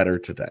they're better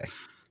today.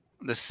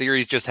 The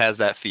series just has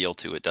that feel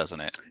to it,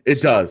 doesn't it?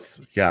 It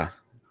does, yeah.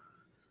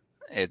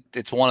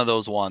 It's one of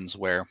those ones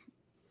where,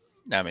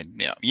 I mean,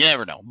 you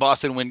never know.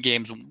 Boston win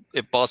games.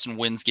 If Boston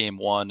wins game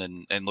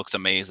 1 and looks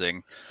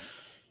amazing,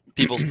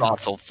 people's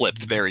thoughts will flip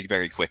very,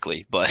 very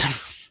quickly. But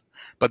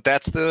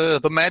that's the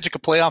magic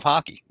of playoff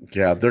hockey.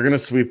 Yeah, they're gonna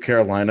sweep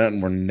Carolina,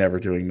 and we're never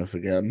doing this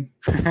again.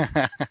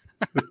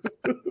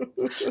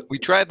 We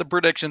tried the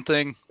prediction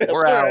thing.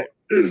 We're out.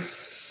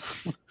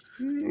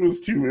 It was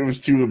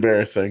too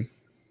embarrassing.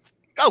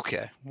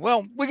 Okay,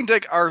 well, we can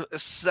take our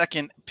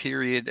second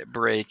period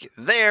break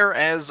there,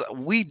 as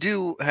we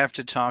do have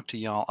to talk to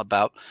y'all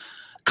about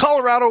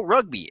Colorado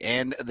rugby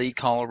and the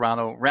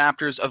Colorado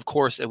Raptors. Of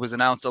course, it was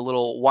announced a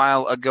little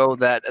while ago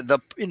that the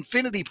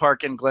Infinity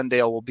Park in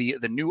Glendale will be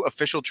the new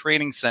official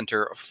training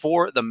center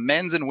for the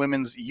men's and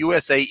women's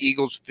USA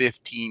Eagles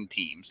 15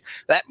 teams.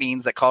 That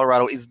means that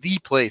Colorado is the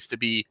place to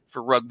be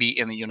for rugby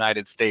in the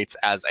United States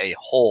as a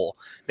whole.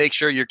 Make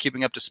sure you're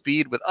keeping up to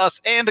speed with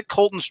us and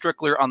Colton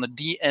Strickler on the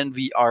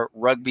DNVR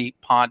Rugby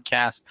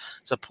podcast.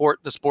 Support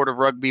the sport of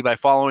rugby by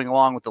following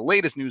along with the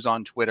latest news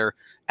on Twitter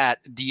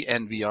at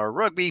DNVR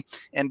Rugby.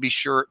 And be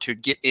sure to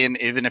get in,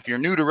 even if you're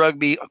new to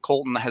rugby,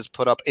 Colton has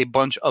put up a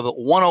bunch of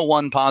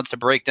 101 pods to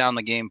break down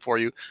the game for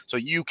you so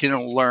you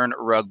can learn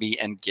rugby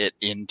and get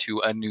into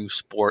a new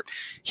sport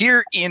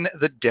here in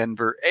the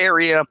Denver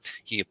area.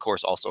 He, of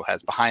course, also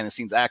has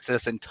behind-the-scenes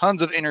access and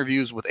tons of interviews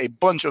interviews with a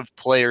bunch of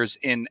players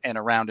in and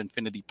around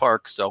Infinity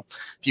Park. So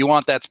if you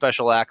want that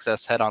special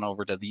access, head on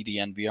over to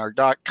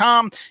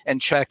thednvr.com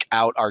and check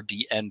out our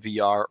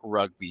DNVR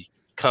rugby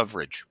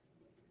coverage.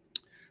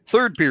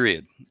 Third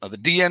period of the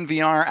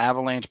DNVR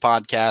Avalanche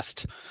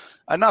podcast.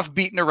 Enough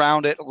beating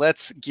around it.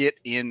 Let's get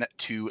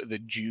into the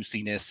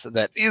juiciness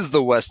that is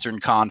the Western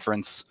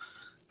Conference.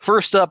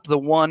 First up, the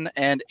 1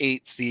 and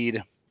 8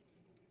 seed.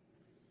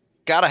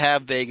 Gotta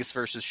have Vegas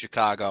versus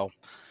Chicago.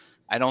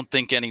 I don't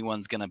think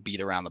anyone's gonna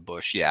beat around the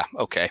bush. Yeah,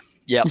 okay.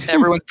 Yeah,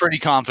 everyone's pretty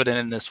confident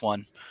in this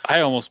one.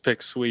 I almost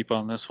picked sweep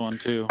on this one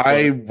too.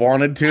 I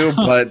wanted to,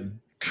 but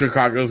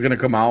Chicago's going to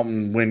come out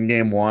and win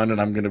game 1,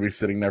 and I'm going to be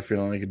sitting there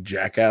feeling like a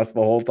jackass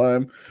the whole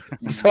time.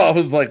 So I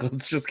was like,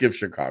 let's just give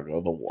Chicago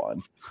the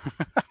 1.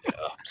 Yeah.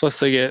 Plus,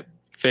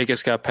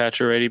 Vegas got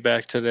Pacioretty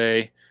back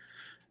today,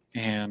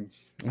 and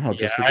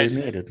just what they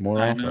needed,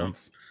 more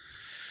offense.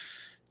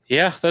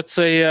 Yeah, that's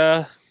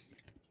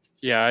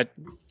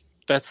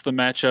that's the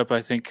matchup.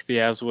 I think the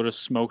Avs would have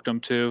smoked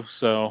them too.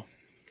 So,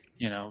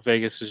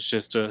 Vegas is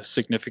just a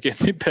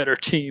significantly better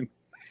team.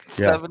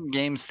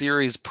 7-game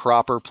series,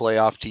 proper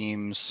playoff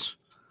teams.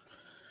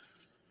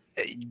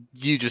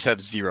 You just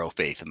have zero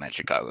faith in that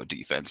Chicago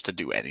defense to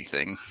do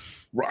anything.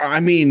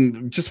 I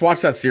mean, just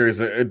watch that series.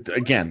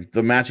 Again,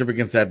 the matchup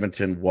against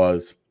Edmonton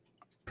was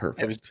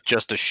perfect. It was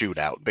just a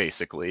shootout,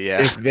 basically.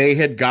 Yeah. If they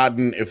had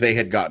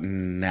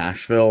gotten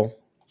Nashville,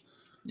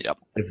 yep.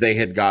 If they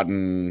had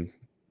gotten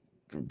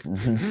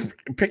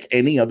pick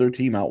any other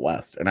team out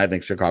west, and I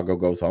think Chicago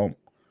goes home.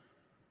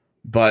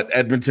 But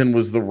Edmonton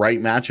was the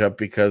right matchup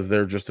because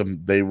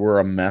they were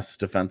a mess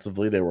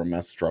defensively. They were a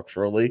mess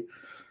structurally.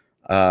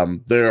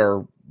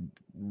 They're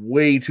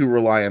way too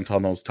reliant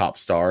on those top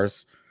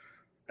stars.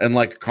 And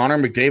like Connor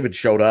McDavid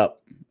showed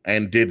up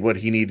and did what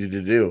he needed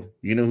to do.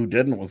 You know who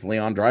didn't was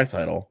Leon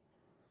Draisaitl.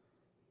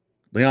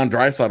 Leon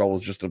Draisaitl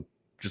was just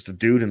a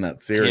dude in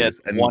that series. He had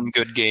and one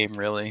good game,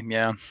 really.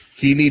 Yeah.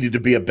 He needed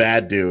to be a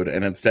bad dude,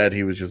 and instead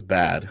he was just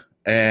bad.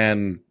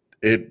 And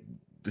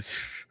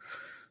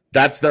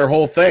that's their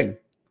whole thing,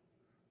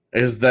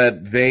 is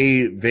that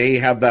they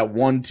have that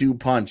 1-2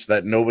 punch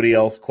that nobody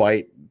else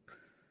quite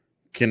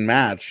can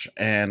match.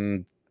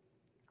 And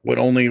when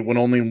only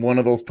one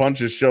of those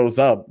punches shows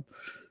up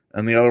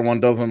and the other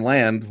one doesn't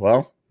land,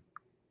 well,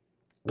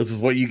 this is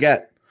what you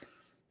get.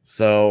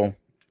 So,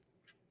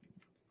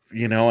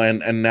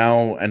 and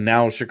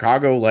now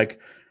Chicago, like,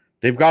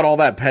 they've got all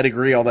that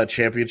pedigree, all that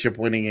championship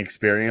winning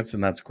experience,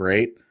 and that's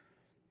great.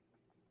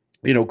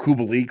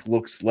 Kubalik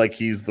looks like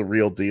he's the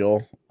real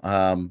deal.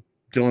 Dylan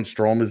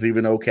Strome is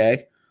even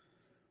okay,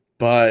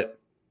 but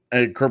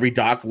Kirby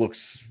Dach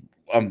looks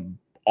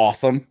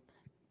awesome.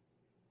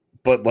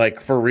 But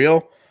like, for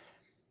real,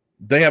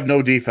 they have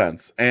no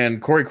defense,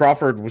 and Corey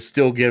Crawford was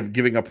still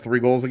giving up 3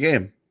 goals a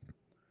game.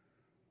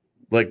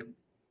 Like,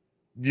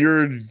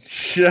 you're going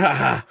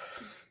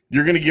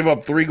to give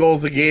up 3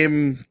 goals a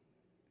game,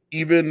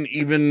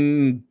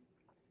 even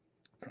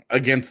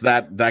against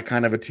that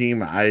kind of a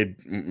team.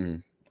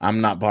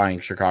 I'm not buying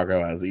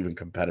Chicago as even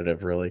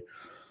competitive, really.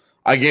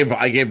 I gave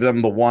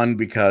them the 1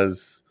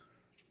 because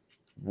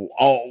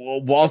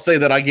I'll say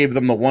that I gave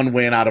them the 1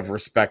 win out of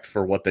respect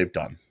for what they've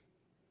done.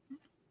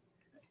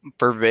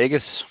 For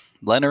Vegas,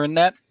 Leonard in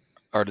net,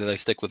 or do they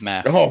stick with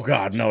Matt? Oh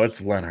God, no, it's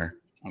Leonard.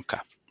 Okay.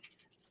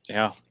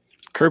 Yeah,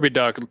 Kirby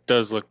Dach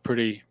does look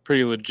pretty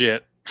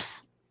legit.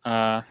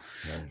 A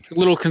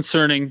little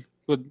concerning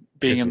with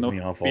being in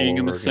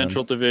the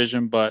Central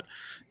Division, but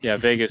yeah,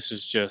 Vegas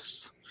is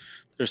just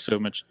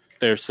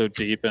they're so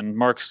deep, and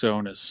Mark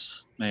Stone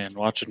is, man,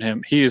 watching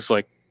him, he's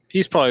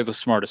probably the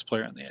smartest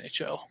player in the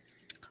NHL.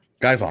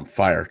 Guy's on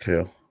fire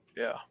too.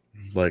 Yeah,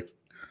 like,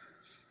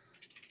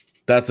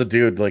 that's a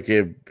dude. Like,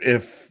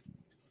 if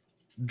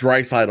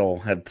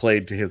Draisaitl had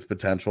played to his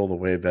potential the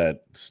way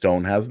that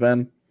Stone has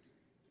been,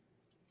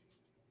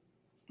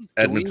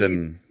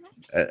 Edmonton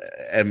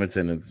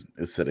is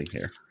sitting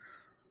here.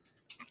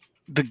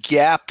 The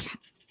gap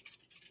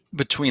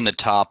between the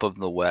top of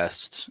the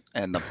West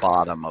and the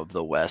bottom of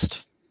the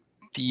West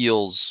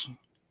feels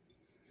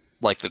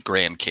like the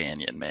Grand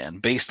Canyon, man.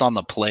 Based on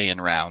the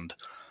play-in round,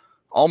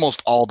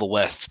 almost all the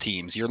West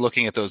teams, you're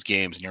looking at those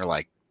games and you're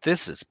like,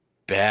 this is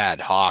bad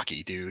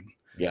hockey, dude.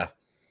 Yeah.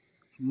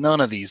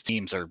 None of these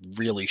teams are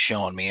really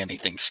showing me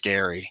anything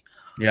scary.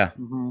 Yeah.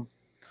 Mm-hmm.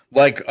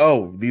 Like,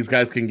 these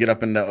guys can get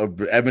up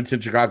into Edmonton,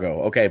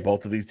 Chicago. Okay,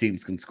 both of these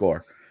teams can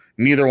score.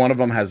 Neither one of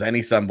them has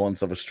any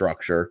semblance of a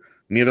structure.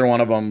 Neither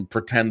one of them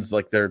pretends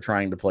like they're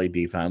trying to play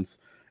defense.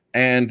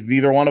 And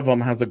neither one of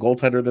them has a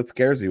goaltender that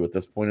scares you at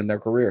this point in their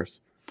careers.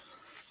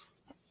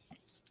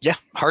 Yeah,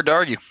 hard to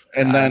argue.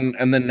 And then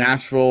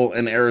Nashville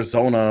and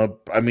Arizona.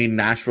 I mean,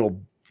 Nashville,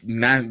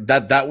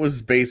 that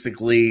was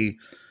basically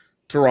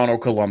Toronto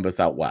Columbus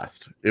out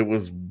west. It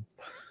was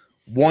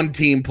one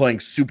team playing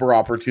super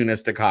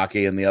opportunistic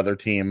hockey and the other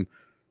team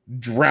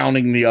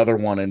drowning the other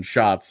one in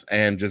shots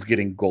and just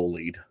getting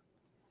goalied.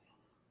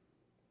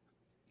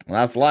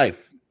 Well, that's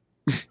life.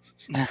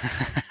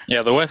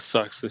 Yeah, the West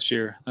sucks this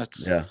year.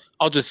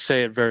 I'll just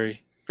say it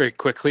very, very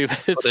quickly.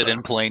 Put it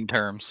in plain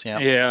terms. Yeah.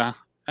 Yeah.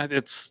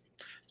 It's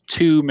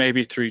 2,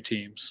 maybe 3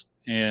 teams.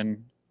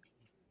 And,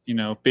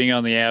 being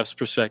on the Avs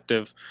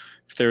perspective,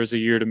 if there was a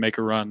year to make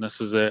a run,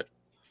 this is it.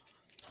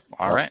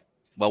 All right.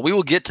 Well, we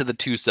will get to the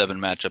 2-7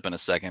 matchup in a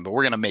second, but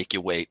we're going to make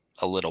you wait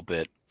a little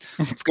bit.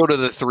 Let's go to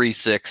the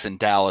 3-6 in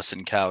Dallas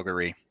and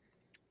Calgary.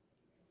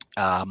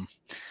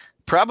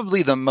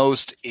 Probably the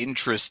most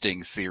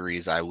interesting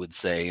series, I would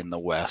say, in the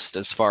West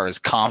as far as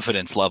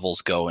confidence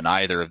levels go in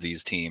either of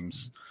these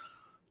teams.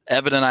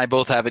 Evan and I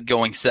both have it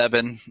going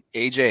 7.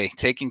 AJ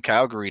taking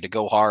Calgary to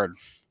go hard.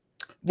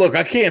 Look,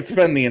 I can't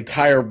spend the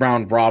entire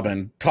round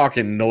robin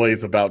talking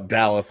noise about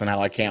Dallas and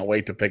how I can't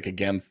wait to pick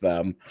against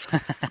them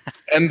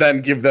and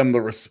then give them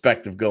the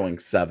respect of going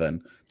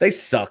 7. They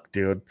suck,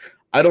 dude.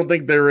 I don't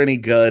think they're any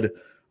good.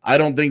 I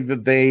don't think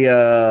that they,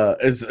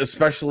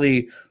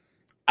 especially,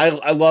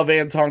 I love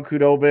Anton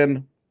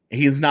Khudobin.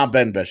 He's not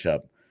Ben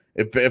Bishop.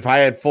 If I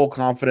had full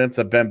confidence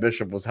that Ben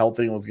Bishop was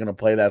healthy and was going to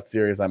play that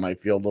series, I might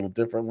feel a little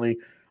differently.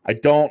 I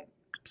don't.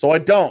 So I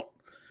don't.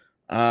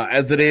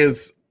 As it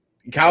is,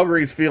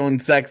 Calgary's feeling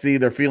sexy.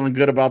 They're feeling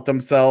good about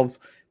themselves.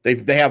 They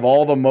have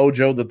all the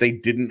mojo that they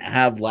didn't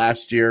have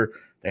last year.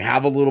 They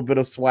have a little bit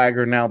of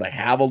swagger now. They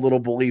have a little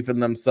belief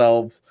in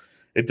themselves.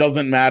 It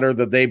doesn't matter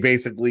that they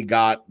basically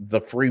got the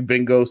free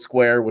bingo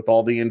square with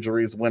all the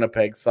injuries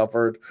Winnipeg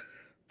suffered.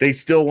 They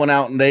still went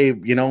out and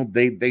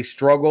they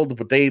struggled,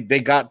 but they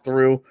got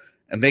through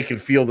and they can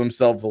feel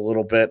themselves a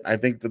little bit. I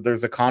think that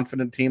there's a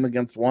confident team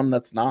against one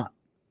that's not.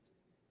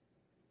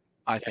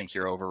 I think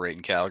you're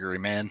overrating Calgary,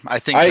 man. I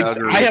think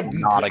Calgary is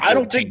not a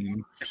good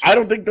team. I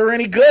don't think they're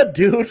any good,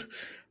 dude.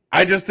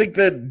 I just think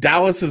that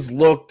Dallas has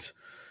looked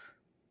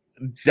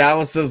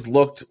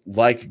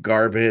like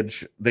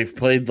garbage. They've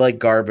played like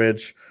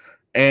garbage,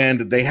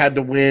 and they had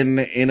to win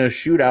in a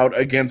shootout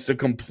against a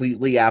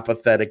completely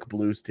apathetic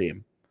Blues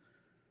team.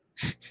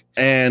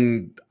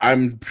 And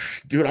I'm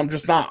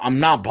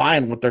not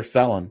buying what they're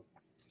selling.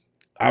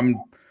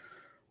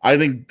 I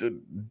think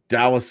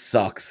Dallas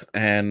sucks,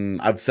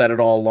 and I've said it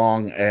all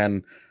along,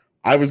 and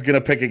I was going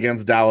to pick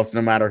against Dallas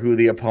no matter who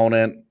the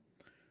opponent.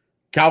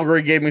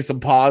 Calgary gave me some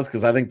pause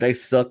because I think they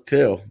suck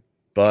too,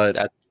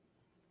 but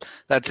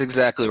that's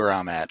exactly where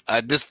I'm at.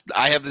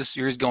 I have this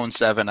series going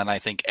 7, and I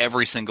think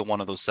every single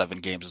one of those 7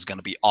 games is going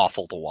to be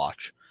awful to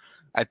watch.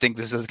 I think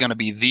this is going to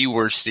be the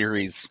worst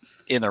series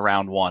in the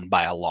round 1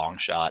 by a long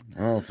shot.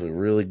 Oh, it's a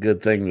really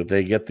good thing that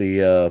they get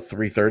the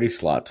 3:30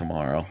 slot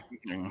tomorrow.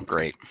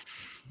 Great.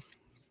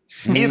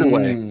 Either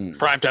way,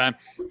 prime time.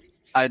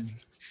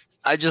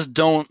 I just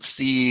don't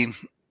see.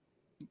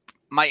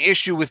 My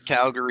issue with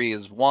Calgary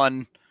is,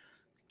 one,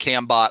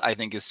 Cam Bot, I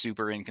think, is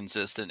super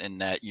inconsistent in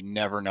that you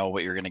never know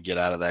what you're going to get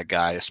out of that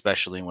guy,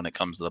 especially when it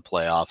comes to the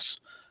playoffs.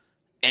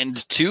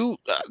 And 2,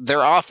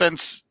 their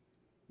offense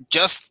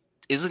just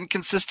isn't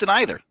consistent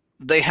either.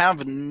 They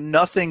have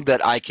nothing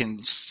that I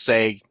can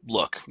say,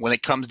 look, when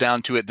it comes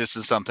down to it, this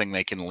is something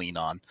they can lean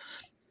on.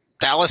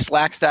 Dallas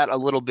lacks that a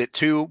little bit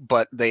too,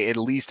 but they at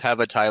least have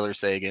a Tyler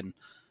Seguin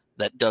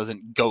that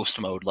doesn't ghost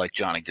mode like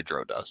Johnny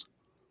Gaudreau does.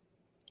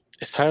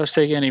 Is Tyler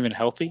Seguin even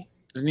healthy?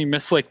 Didn't he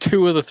miss like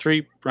 2 of the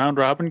 3 round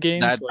robin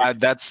games?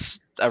 That's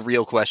a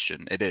real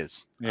question. It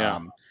is.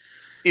 Yeah.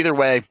 Either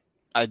way,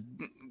 I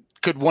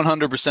could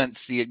 100%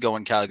 see it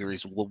going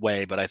Calgary's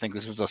way, but I think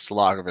this is a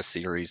slog of a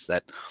series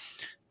that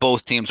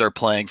both teams are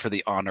playing for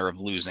the honor of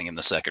losing in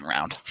the second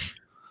round.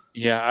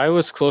 Yeah, I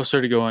was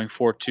closer to going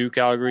 4-2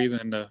 Calgary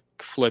than to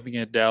flipping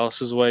it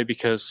Dallas's way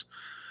because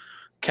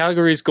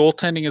Calgary's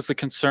goaltending is the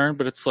concern,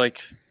 but it's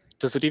like,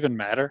 does it even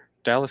matter?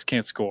 Dallas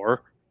can't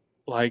score.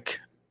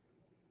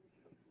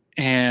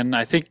 And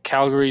I think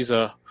Calgary's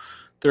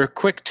they're a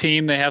quick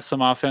team. They have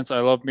some offense. I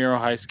love Miro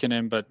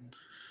Heiskanen, but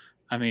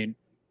I mean,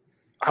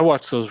 I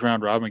watched those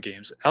round robin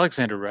games.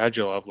 Alexander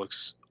Radulov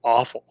looks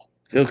awful.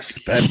 He looks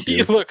bad.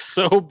 He looks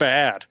so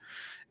bad.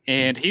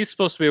 And he's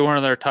supposed to be one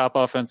of their top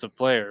offensive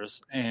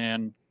players.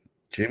 And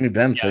Jamie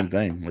Benn, same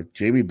thing. Like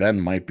Jamie Benn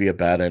might be a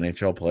bad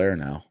NHL player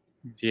now.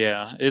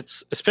 Yeah,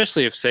 it's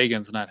especially if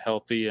Sagan's not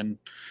healthy. And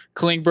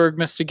Klingberg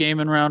missed a game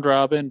in round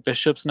robin.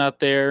 Bishop's not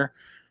there.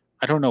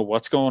 I don't know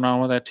what's going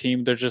on with that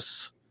team. They're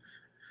just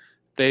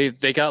they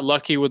got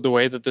lucky with the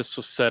way that this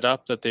was set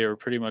up, that they were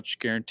pretty much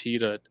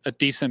guaranteed a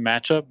decent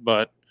matchup.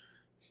 But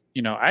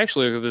I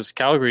actually look at this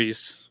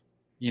Calgary's.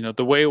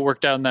 The way it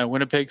worked out in that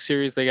Winnipeg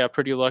series, they got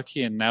pretty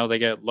lucky, and now they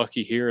got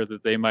lucky here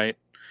that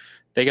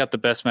they got the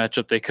best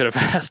matchup they could have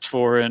asked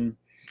for, and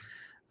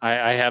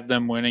I have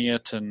them winning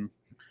it, and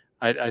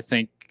I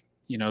think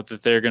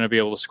that they're going to be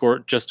able to score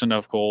just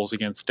enough goals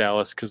against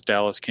Dallas because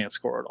Dallas can't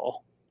score at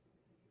all.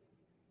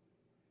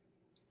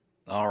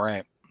 All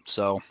right,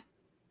 so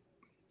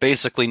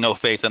basically no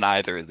faith in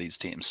either of these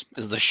teams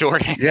is the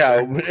short answer.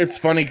 Yeah, it's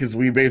funny because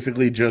we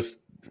basically just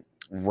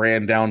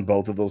ran down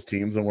both of those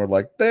teams and we're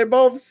like, they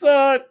both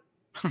suck.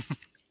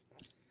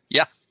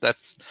 Yeah,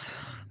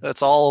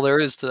 that's all there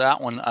is to that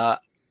one.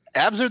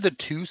 Avs are the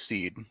 2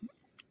 seed,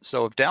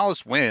 so if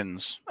Dallas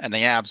wins and the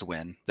Avs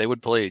win, they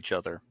would play each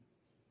other.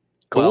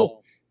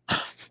 Cool.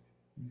 Well,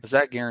 is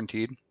that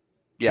guaranteed?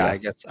 Yeah,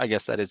 I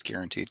guess that is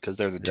guaranteed because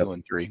they're the 2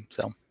 and 3.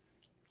 So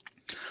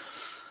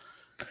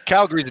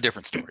Calgary's a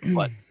different story,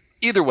 but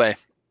either way,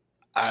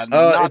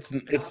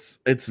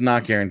 it's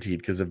not guaranteed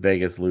because if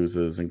Vegas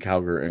loses and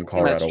Calgary and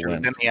Colorado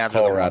wins, then they have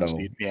Colorado, the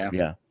seed.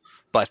 yeah.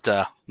 But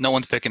no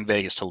one's picking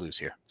Vegas to lose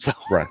here. So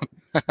Right.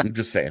 I'm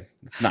just saying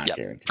it's not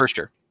guaranteed. For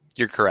sure.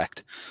 You're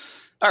correct.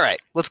 All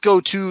right, let's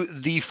go to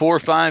the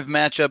 4-5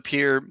 matchup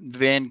here.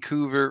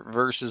 Vancouver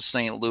versus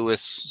St.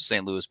 Louis.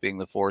 St. Louis being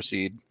the 4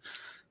 seed.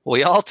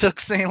 We all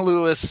took St.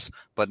 Louis,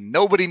 but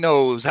nobody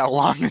knows how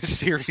long this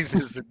series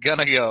is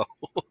gonna go.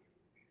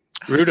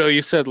 Rudo,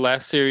 you said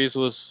last series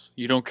was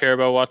you don't care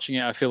about watching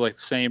it. I feel like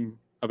the same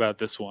about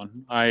this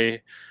one.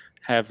 I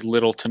have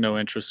little to no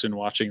interest in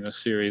watching this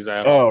series.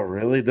 Oh,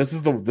 really? This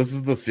is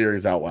the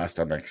series out west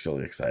I'm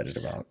actually excited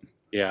about.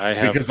 Yeah, I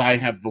have, because I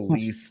have the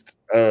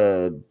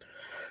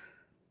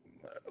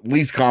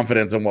least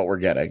confidence in what we're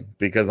getting,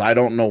 because I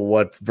don't know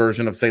what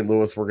version of St.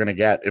 Louis we're going to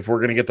get. If we're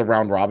going to get the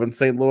round robin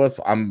St. Louis,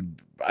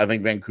 I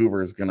think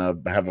Vancouver is going to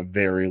have a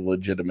very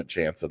legitimate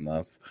chance in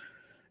this.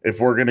 If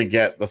we're going to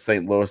get the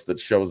St. Louis that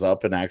shows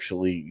up and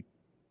actually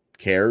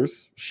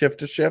cares shift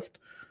to shift,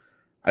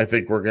 I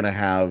think we're going to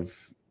have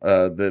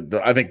I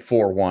think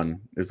 4-1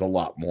 is a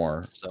lot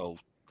more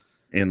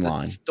in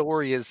line. The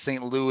story is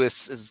St.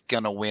 Louis is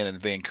going to win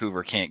and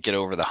Vancouver can't get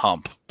over the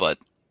hump, but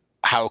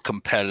how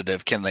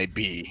competitive can they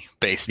be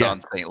based on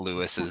St.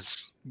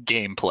 Louis's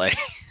gameplay?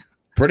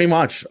 Pretty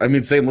much. I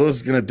mean, St. Louis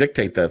is going to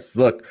dictate this.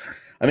 Look,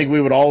 I think we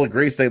would all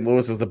agree St.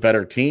 Louis is the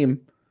better team,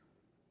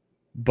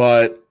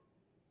 but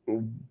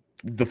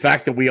the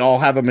fact that we all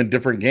have them in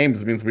different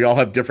games means we all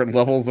have different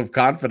levels of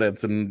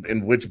confidence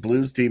in which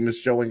Blues team is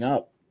showing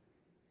up.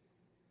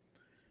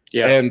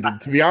 Yeah. And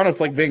to be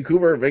honest, like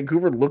Vancouver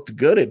looked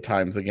good at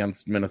times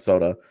against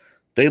Minnesota.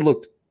 They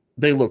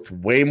looked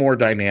way more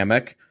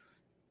dynamic.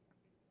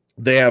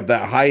 They have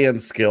that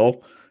high-end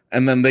skill,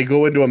 and then they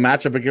go into a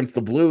matchup against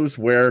the Blues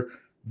where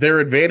their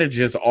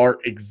advantages are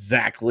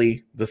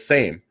exactly the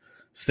same.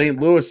 St.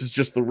 Louis is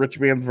just the rich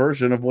man's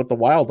version of what the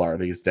Wild are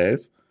these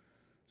days.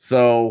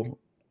 So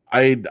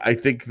I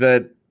think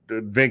that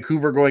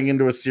Vancouver going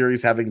into a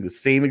series having the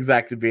same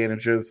exact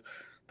advantages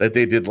that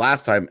they did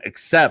last time,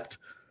 except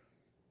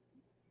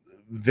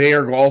they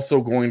are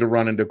also going to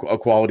run into a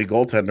quality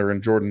goaltender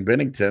in Jordan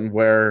Binnington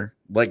where,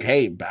 like,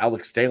 hey,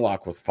 Alex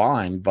Stalock was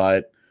fine,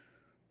 but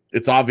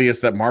it's obvious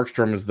that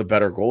Markstrom is the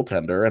better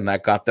goaltender, and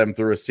that got them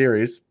through a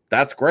series.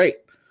 That's great.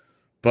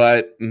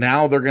 But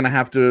now they're going to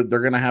have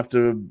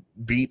to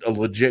beat a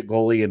legit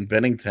goalie in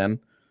Binnington.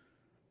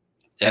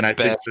 And I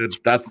think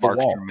that's the wall.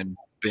 Markstrom and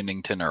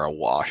Binnington are a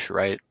wash,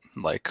 right?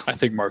 Like, I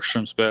think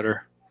Markstrom's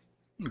better.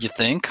 You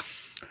think?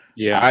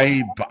 Yeah.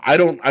 I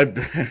don't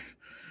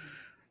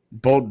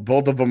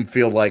both of them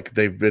feel like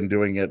they've been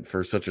doing it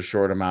for such a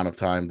short amount of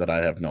time that I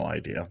have no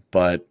idea.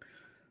 But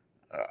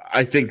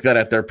I think that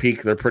at their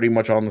peak, they're pretty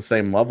much on the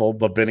same level,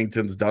 but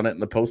Binnington's done it in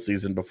the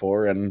postseason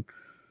before, and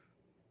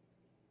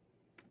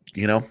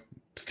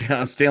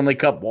Stanley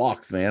Cup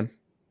walks, man.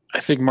 I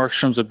think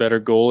Markstrom's a better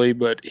goalie,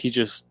 but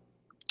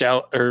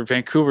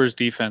Vancouver's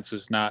defense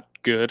is not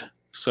good,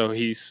 so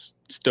he's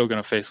still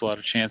going to face a lot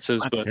of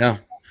chances. But yeah,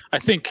 I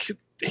think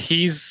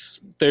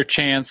he's their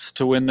chance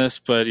to win this.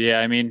 But yeah,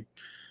 I mean,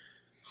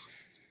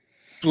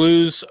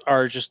 Blues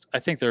are I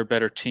think they're a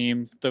better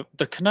team.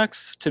 The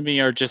Canucks to me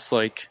are just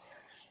like,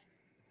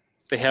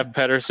 they have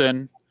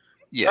Pettersson.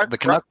 Yeah, the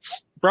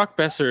Canucks. Brock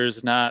Besser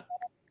is not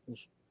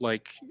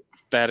like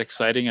that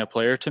exciting a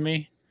player to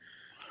me.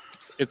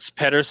 It's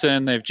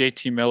Pettersson. They have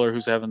JT Miller,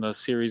 who's having the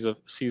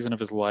season of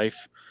his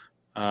life.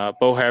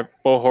 Bo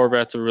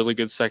Horvat's a really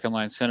good second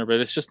line center, but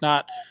it's just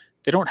not.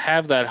 They don't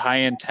have that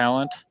high end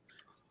talent,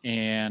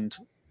 and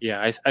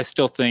yeah, I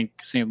still think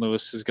St.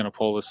 Louis is going to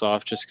pull this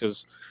off just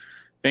because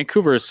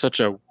Vancouver is such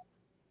a.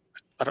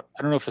 I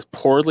don't know if it's a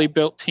poorly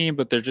built team,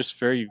 but they're just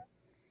very.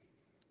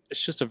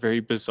 It's just a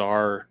very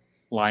bizarre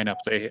lineup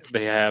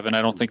they have, and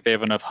I don't think they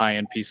have enough high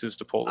end pieces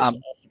to pull this off.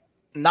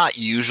 Not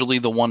usually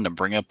the one to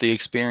bring up the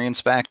experience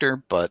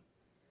factor, but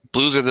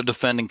Blues are the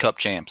defending Cup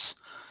champs,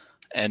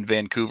 and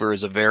Vancouver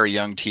is a very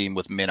young team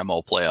with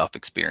minimal playoff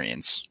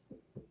experience.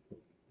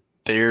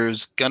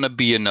 There's going to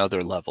be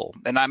another level,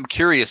 and I'm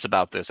curious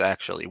about this,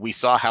 actually. We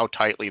saw how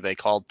tightly they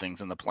called things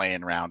in the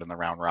play-in round and the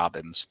round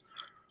robins.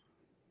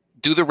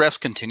 Do the refs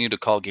continue to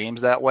call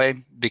games that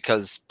way?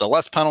 Because the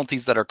less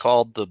penalties that are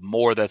called, the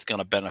more that's going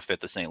to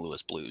benefit the St.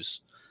 Louis Blues.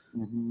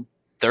 Mm-hmm.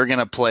 They're going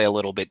to play a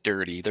little bit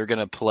dirty. They're going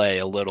to play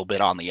a little bit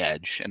on the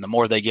edge. And the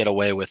more they get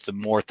away with, the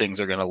more things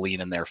are going to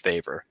lean in their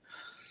favor.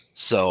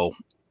 So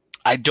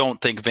I don't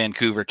think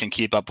Vancouver can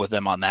keep up with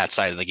them on that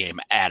side of the game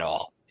at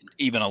all,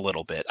 even a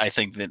little bit. I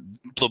think that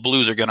the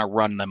Blues are going to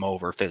run them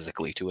over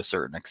physically to a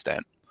certain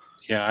extent.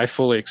 Yeah, I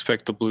fully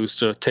expect the Blues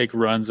to take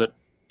runs at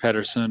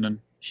Pettersson and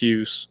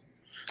Hughes.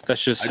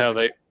 That's just how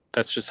they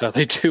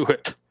do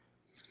it.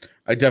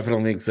 I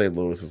definitely think St.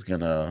 Louis is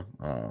going to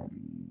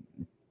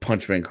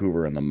punch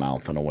Vancouver in the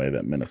mouth in a way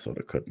that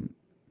Minnesota couldn't.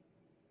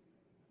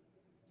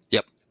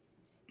 Yep.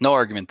 No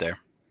argument there.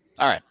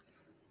 All right.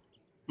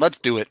 Let's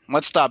do it.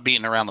 Let's stop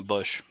beating around the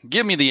bush.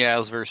 Give me the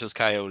Avs versus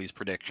Coyotes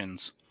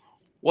predictions.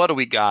 What do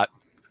we got?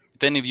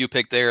 If any of you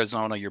picked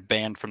Arizona, you're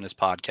banned from this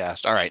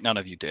podcast. All right, none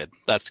of you did.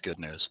 That's good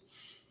news.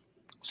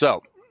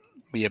 So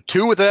we have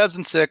 2 with the Avs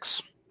in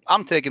 6.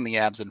 I'm taking the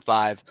Avs in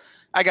 5.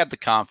 I got the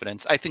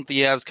confidence. I think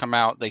the Avs come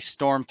out, they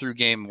storm through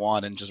game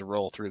 1 and just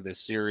roll through this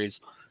series.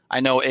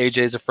 I know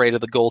AJ's afraid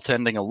of the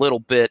goaltending a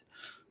little bit.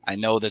 I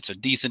know that's a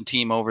decent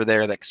team over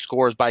there that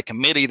scores by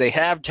committee. They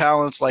have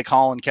talents like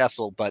Hall and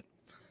Kessel, but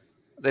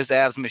this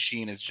Avs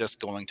machine is just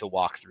going to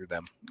walk through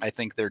them. I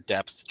think their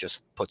depth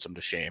just puts them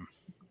to shame.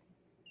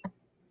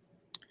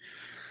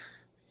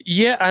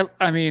 Yeah,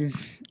 I mean,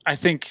 I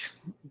think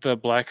the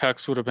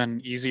Blackhawks would have been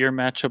an easier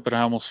matchup, but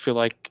I almost feel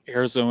like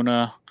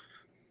Arizona,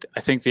 I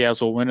think the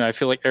Avs will win it. I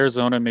feel like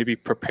Arizona maybe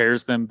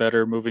prepares them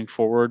better moving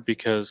forward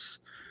because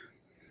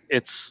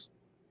it's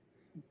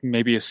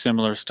maybe a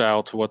similar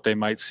style to what they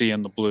might see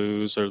in the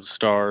Blues or the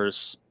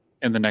Stars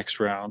in the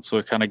next round. So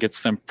it kind of gets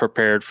them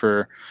prepared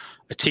for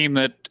a team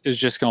that is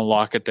just going to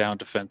lock it down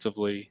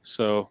defensively.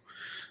 So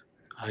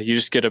you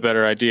just get a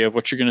better idea of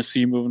what you're going to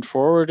see moving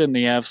forward, and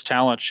the Avs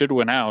talent should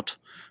win out.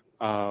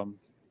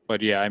 But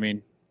yeah, I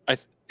mean, I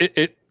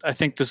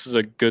think this is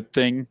a good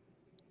thing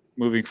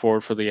moving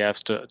forward for the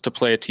Avs to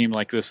play a team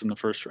like this in the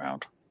first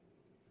round.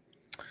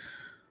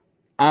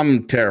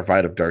 I'm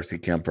terrified of Darcy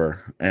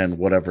Kemper and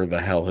whatever the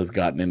hell has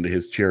gotten into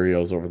his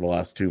Cheerios over the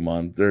last 2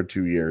 months or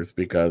 2 years,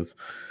 because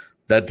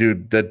that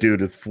dude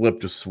has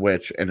flipped a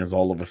switch and is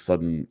all of a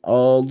sudden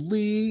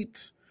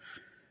elite.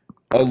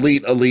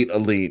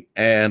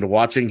 And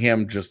watching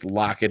him just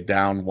lock it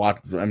down.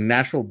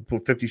 Nashville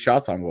put 50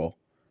 shots on goal.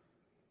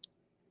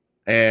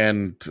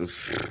 And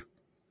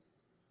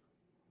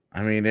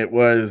I mean,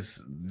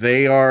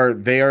 they are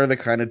the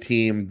kind of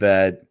team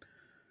that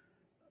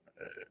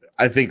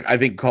I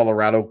think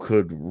Colorado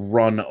could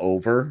run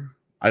over.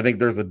 I think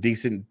there's a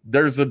decent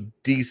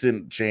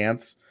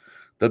chance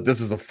that this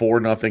is a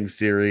 4-0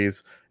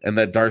 series and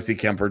that Darcy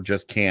Kemper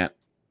just can't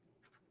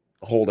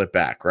hold it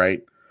back,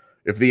 right?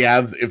 If the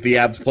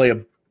Avs play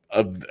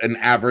an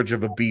average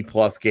of a B+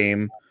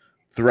 game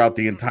throughout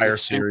the entire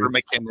series,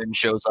 Super McKinnon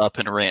shows up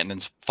and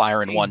Rantanen's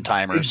firing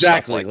one-timers.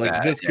 Exactly. Like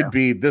that.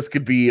 This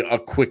could be a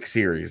quick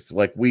series.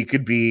 Like, we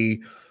could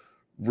be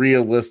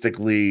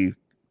realistically,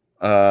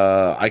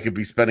 I could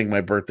be spending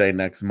my birthday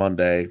next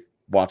Monday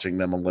watching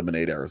them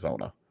eliminate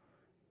Arizona.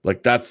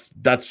 Like, that's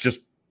just,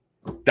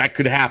 that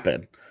could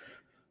happen.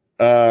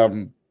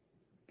 I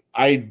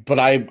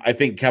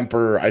think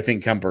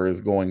Kemper is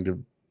going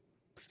to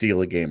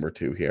steal a game or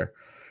two here.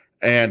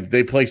 And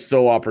they play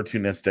so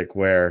opportunistic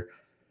where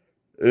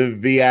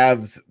the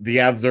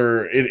Avs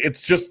are,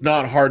 it's just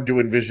not hard to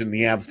envision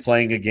the Avs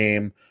playing a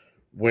game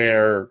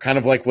where, kind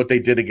of like what they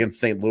did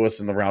against St. Louis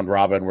in the round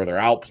robin, where they're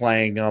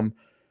outplaying them,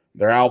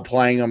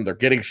 they're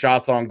getting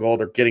shots on goal,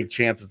 they're getting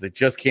chances, they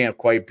just can't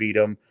quite beat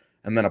them,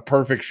 and then a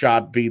perfect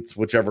shot beats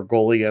whichever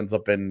goalie ends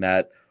up in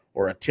net,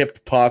 or a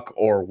tipped puck,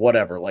 or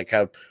whatever, like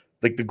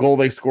the goal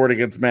they scored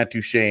against Matt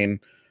Duchene,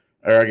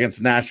 or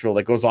against Nashville,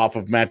 that goes off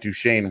of Matt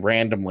Duchene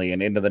randomly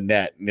and into the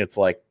net, and it's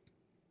like,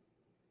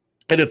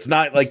 and it's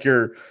not like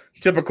your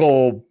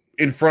typical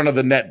in front of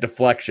the net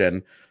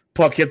deflection.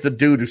 Puck hits a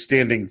dude who's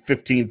standing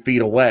 15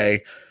 feet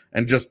away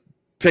and just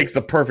takes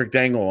the perfect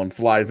angle and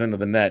flies into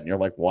the net. And you're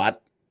like,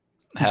 what?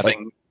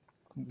 Having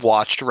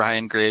watched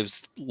Ryan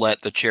Graves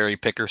let the cherry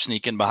picker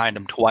sneak in behind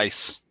him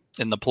twice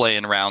in the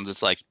play-in rounds,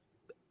 it's like,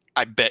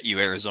 I bet you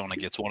Arizona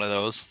gets one of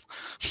those.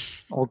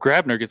 Well,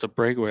 Grabner gets a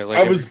breakaway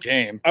every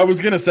game. I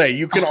was going to say,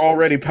 you can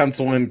already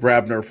pencil in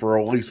Grabner for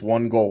at least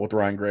one goal with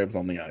Ryan Graves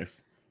on the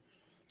ice.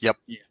 Yep.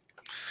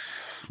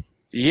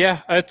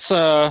 Yeah, it's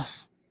I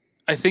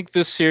think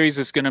this series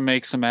is going to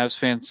make some Avs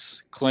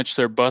fans clench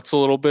their butts a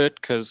little bit,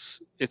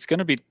 because it's going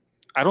to be,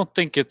 I don't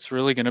think it's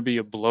really going to be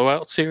a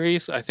blowout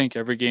series. I think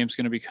every game's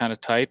going to be kind of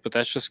tight, but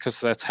that's just because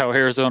that's how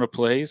Arizona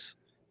plays,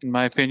 in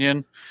my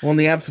opinion. Well, and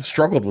the Avs have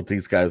struggled with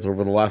these guys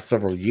over the last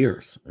several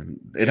years. And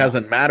it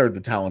hasn't mattered the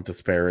talent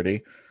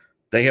disparity.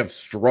 They have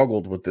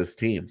struggled with this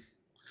team.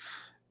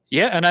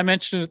 Yeah, and I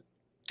mentioned it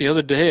the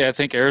other day. I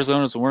think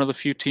Arizona is one of the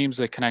few teams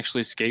that can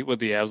actually skate with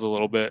the Avs a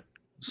little bit.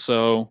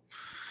 So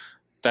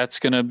that's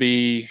going to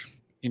be,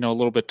 a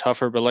little bit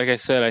tougher. But like I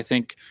said, I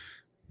think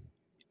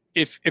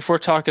if we're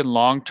talking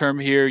long term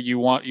here, you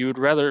would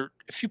rather,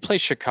 if you play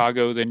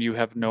Chicago, then you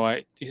have no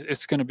idea.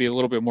 It's going to be a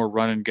little bit more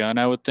run and gun,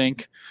 I would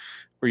think,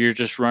 where you're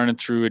just running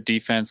through a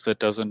defense that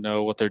doesn't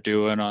know what they're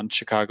doing on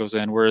Chicago's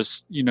end.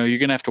 Whereas, you're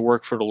going to have to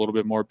work for it a little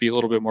bit more, be a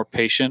little bit more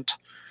patient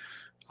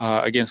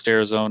against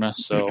Arizona.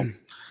 So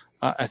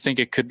I think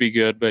it could be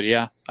good. But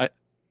yeah,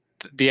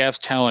 the Avs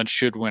talent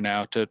should win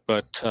out,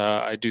 but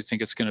I do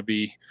think it's going to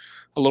be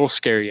a little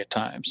scary at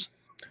times.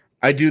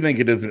 I do think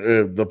it is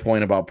the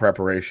point about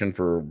preparation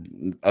for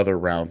other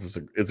rounds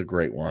is a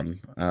great one.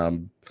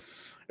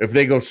 If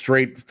they go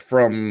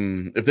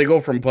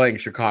from playing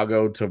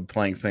Chicago to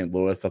playing St.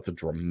 Louis, that's a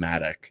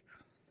dramatic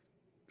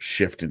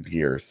shift in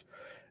gears.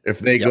 If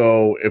they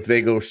go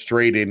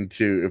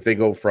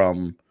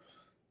from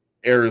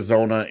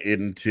Arizona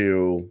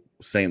into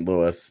St.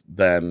 Louis,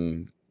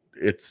 then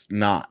it's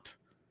not.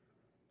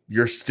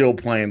 You're still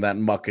playing that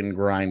muck and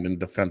grind and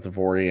defensive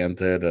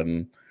oriented,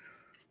 and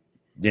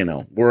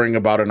worrying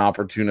about an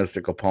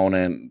opportunistic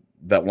opponent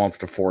that wants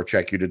to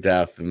forecheck you to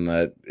death and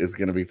that is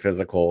going to be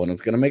physical and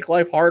it's going to make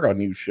life hard on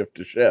you shift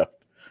to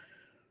shift.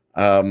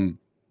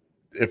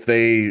 If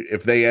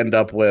they end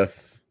up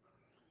with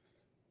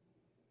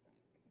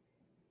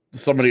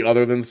somebody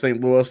other than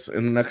St. Louis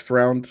in the next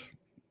round,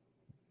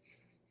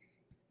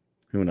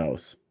 who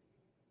knows?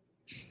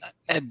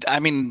 And,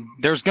 I mean,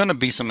 there's going to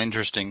be some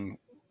interesting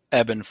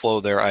ebb and flow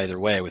there either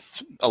way,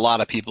 with a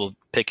lot of people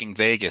picking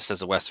Vegas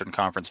as a Western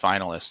Conference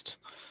finalist.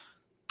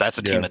 That's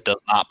a team that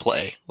does not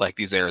play like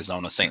these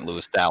Arizona, St.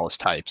 Louis, Dallas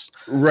types.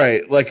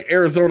 Right. Like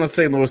Arizona,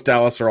 St. Louis,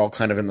 Dallas are all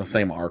kind of in the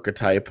same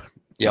archetype.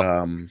 Yep.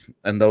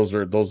 And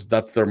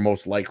that's their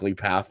most likely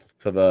path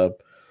to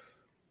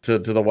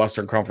the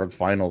Western Conference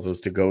Finals, is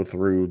to go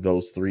through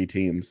those three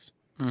teams.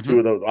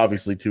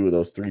 Mm-hmm. Two of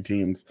those three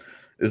teams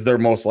is their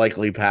most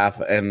likely path.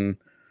 And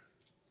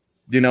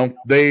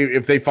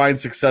if they find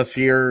success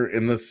here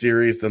in this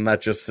series, then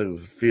that just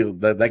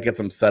that gets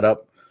them set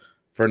up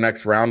for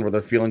next round where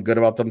they're feeling good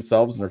about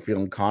themselves and they're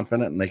feeling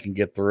confident and they can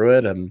get through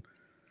it. And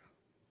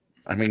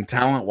I mean,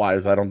 talent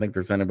wise, I don't think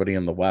there's anybody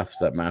in the West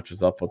that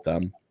matches up with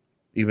them,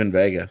 even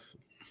Vegas.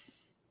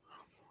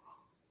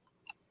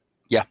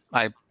 Yeah,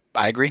 I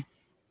agree.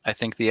 I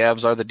think the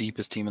Avs are the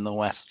deepest team in the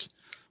West,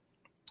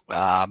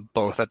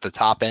 both at the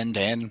top end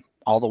and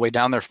all the way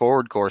down their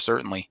forward core,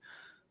 certainly.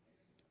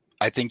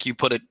 I think you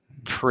put it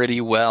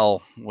pretty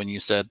well when you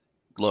said,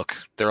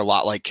 look, they're a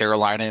lot like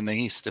Carolina in the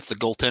East. If the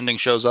goaltending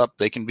shows up,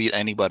 they can beat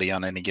anybody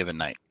on any given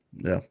night.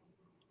 Yeah.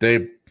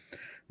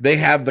 They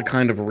have the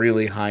kind of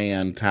really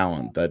high-end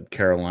talent that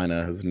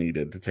Carolina has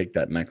needed to take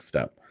that next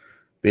step.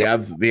 The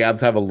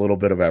Avs have a little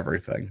bit of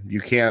everything.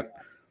 You can't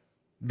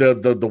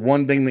the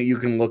one thing that you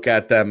can look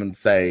at them and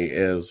say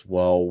is,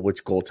 well,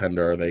 which goaltender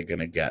are they going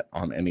to get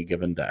on any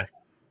given day?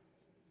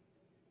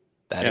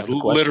 That is the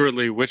question.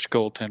 Literally, which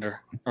goaltender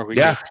are we?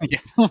 Yeah,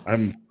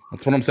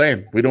 that's what I'm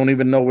saying. We don't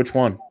even know which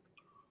one.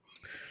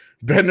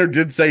 Bender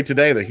did say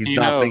today that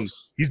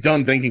he's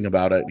done thinking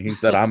about it. He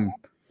said,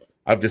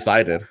 I've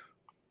decided.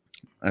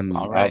 And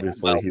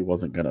obviously he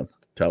wasn't going to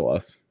tell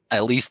us.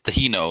 At least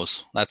he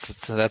knows.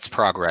 That's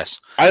progress.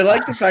 I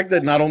like the fact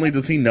that not only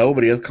does he know,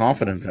 but he has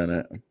confidence in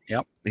it.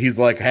 Yep. He's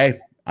like, hey,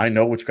 I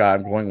know which guy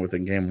I'm going with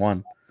in game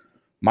one.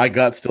 My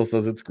gut still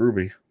says it's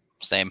Gruby.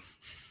 Same.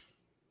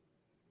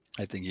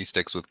 I think he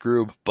sticks with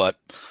Grube. But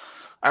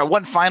our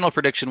one final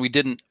prediction, we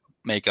didn't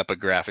make up a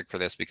graphic for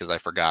this because I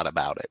forgot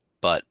about it.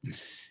 But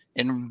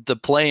in the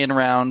play-in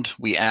round,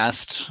 we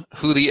asked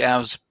who the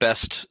Avs'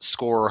 best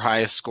scorer,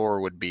 highest scorer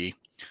would be.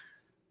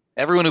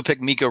 Everyone who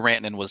picked Mikko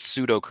Rantanen was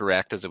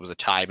pseudo-correct, as it was a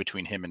tie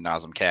between him and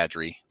Nazem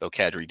Kadri, though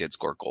Kadri did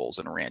score goals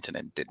and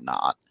Rantanen did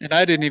not. And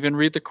I didn't even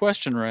read the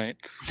question right.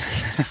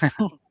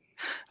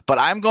 But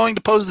I'm going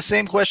to pose the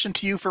same question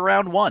to you for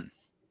round one.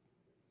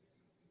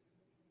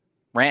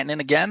 Rantanen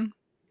again,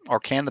 or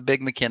can the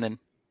big McKinnon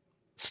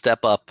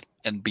step up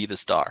and be the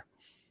star?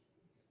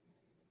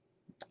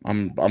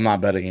 I'm not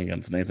betting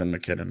against Nathan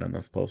McKinnon in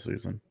this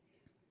postseason.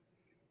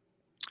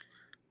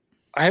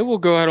 I will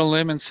go out on a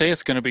limb and say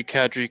it's going to be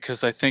Kadri,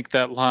 because I think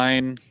that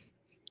line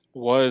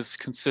was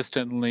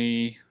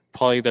consistently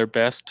probably their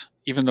best,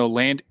 even though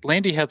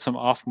Landy had some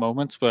off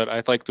moments, but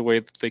I like the way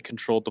that they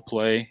controlled the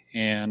play,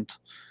 and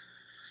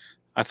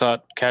I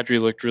thought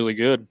Kadri looked really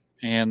good.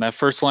 And that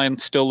first line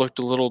still looked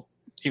a little,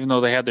 even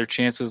though they had their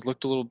chances,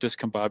 looked a little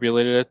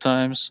discombobulated at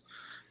times.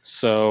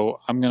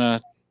 So I'm going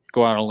to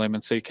go out on a limb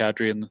and say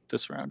Kadri in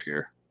this round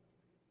here.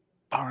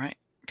 All right.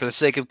 For the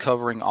sake of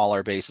covering all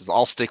our bases,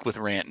 I'll stick with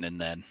Rantanen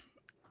then.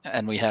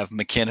 And we have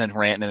McKinnon,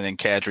 Rantanen, and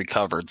Kadri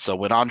covered. So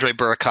when Andre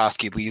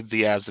Burakovsky leads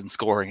the Avs in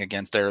scoring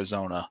against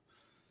Arizona.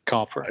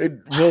 Well,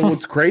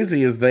 what's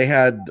crazy is they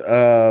had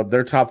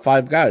their top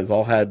five guys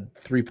all had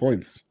 3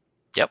 points.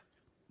 Yep.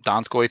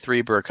 Donskoy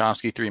 3,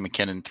 Burakovsky 3,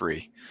 McKinnon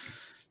 3.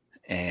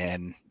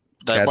 And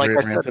Kadri, like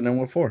I said, Rantanen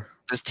with 4.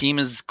 This team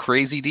is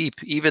crazy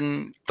deep.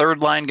 Even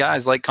third-line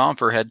guys like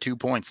Comfer had 2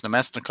 points.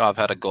 Nemesnikov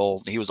had a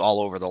goal. He was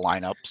all over the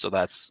lineup, so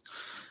that is.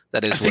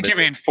 I think you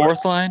mean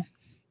fourth line.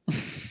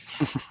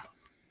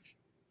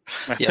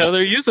 That's how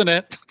they're using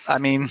it. I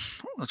mean,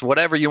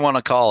 whatever you want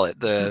to call it.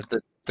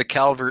 The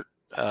Calvert,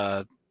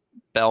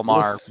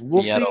 Belmar,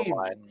 we'll see.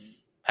 Line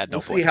had no.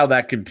 We'll see how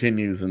that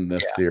continues in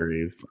this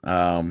series.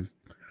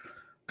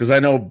 Because I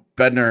know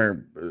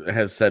Bednar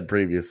has said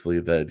previously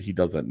that he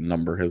doesn't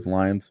number his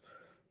lines.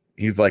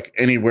 He's like,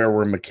 anywhere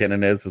where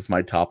McKinnon is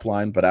my top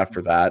line, but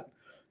after that,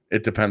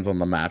 it depends on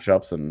the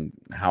matchups and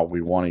how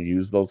we want to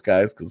use those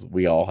guys, because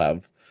we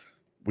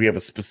have a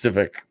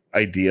specific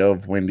idea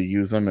of when to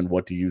use them and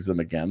what to use them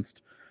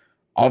against.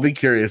 I'll be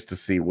curious to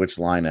see which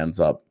line ends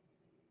up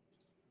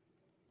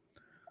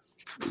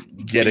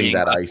getting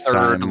that ice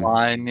time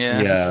line.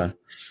 Yeah.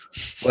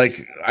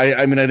 Like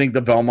I mean, I think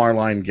the Belmar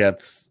line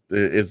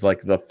is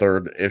like the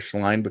third-ish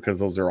line, because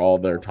those are all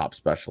their top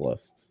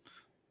specialists.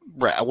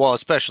 Right. Well,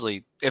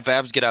 especially if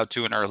Avs get out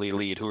to an early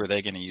lead, who are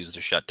they going to use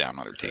to shut down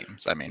other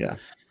teams? I mean,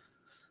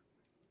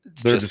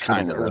 they're just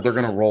they're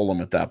going to roll them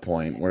at that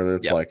point where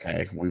it's like,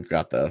 hey, we've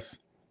got this.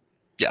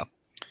 Yeah.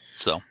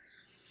 So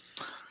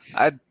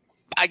I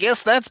I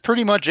guess that's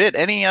pretty much it.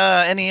 Any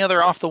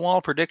other off the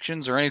wall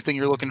predictions or anything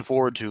you're looking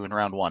forward to in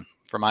round one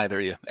from either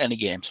of you? Any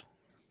games?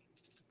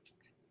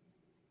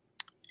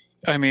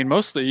 I mean,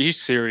 most of the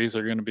East series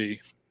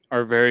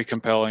are very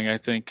compelling, I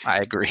think. I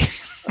agree.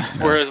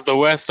 Whereas the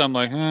West, I'm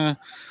like,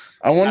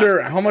 I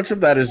wonder how much of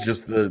that is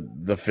just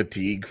the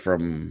fatigue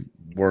from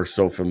we're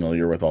so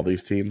familiar with all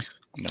these teams.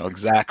 You know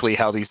exactly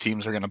how these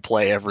teams are going to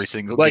play every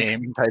single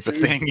game type of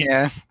thing.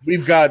 Yeah.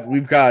 We've got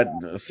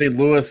St.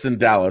 Louis and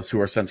Dallas, who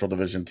are Central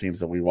Division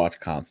teams that we watch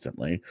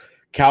constantly.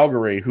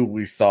 Calgary, who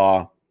we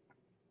saw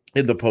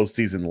in the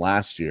postseason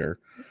last year.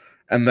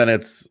 And then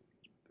it's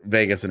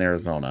Vegas and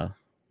Arizona.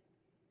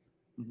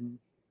 mm-hmm.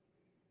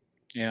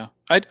 Yeah.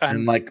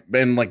 And like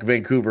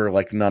Vancouver,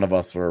 like none of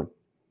us are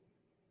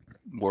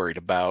worried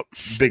about,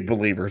 big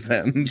believers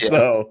in. Yeah.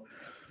 So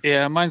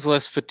yeah, mine's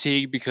less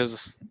fatigue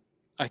because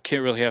I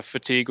can't really have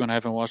fatigue when I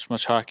haven't watched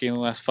much hockey in the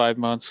last 5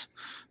 months.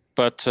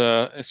 But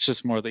it's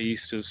just more the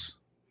East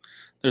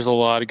there's a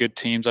lot of good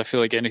teams. I feel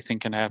like anything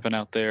can happen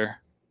out there.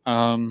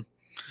 And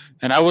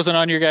I wasn't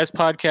on your guys'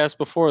 podcast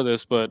before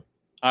this, but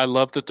I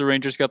love that the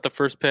Rangers got the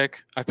first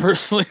pick. I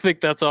personally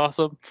think that's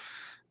awesome.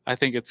 I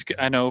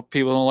know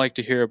people don't like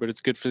to hear it, but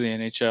it's good for the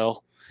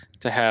NHL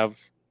to have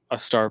a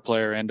star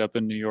player end up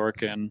in New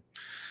York. And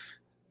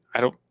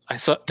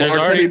there's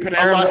already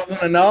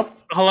wasn't enough.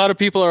 A lot of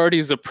people are already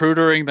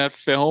zaprudering that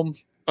film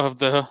of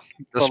the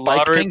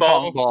spiked ping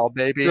pong ball,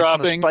 baby.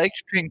 Dropping. The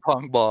spiked ping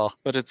pong ball.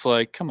 But it's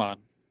like, come on.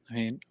 I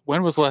mean,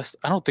 when was last?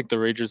 I don't think the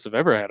Rangers have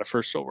ever had a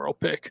first overall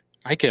pick.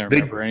 I can't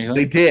remember anything.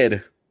 They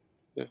did.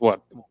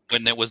 What?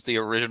 When it was the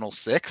original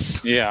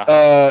 6? Yeah.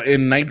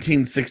 In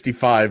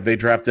 1965, they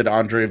drafted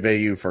Andre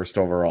Veilleux first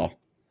overall.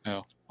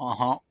 Oh.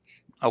 Uh-huh.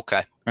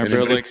 Okay.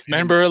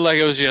 Remember like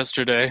it was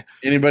yesterday.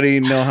 Anybody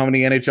know how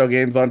many NHL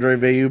games Andre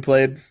Veilleux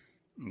played?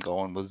 I'm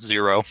going with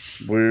 0.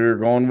 We're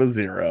going with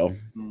 0.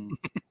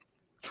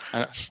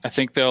 I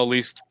think they'll at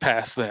least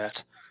pass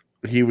that.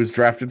 He was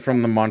drafted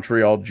from the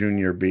Montreal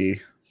Junior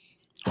B.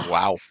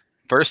 Wow.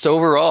 First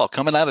overall,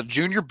 coming out of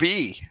Junior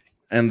B.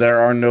 And there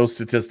are no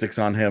statistics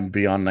on him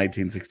beyond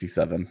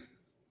 1967.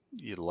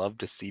 You'd love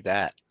to see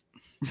that.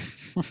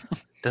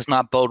 Does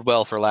not bode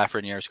well for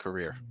Lafreniere's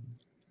career.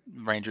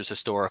 Rangers'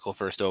 historical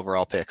first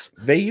overall picks.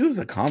 They use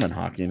a common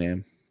hockey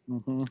name.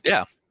 Mm-hmm.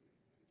 Yeah.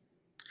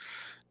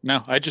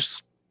 No,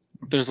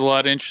 there's a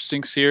lot of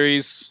interesting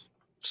series,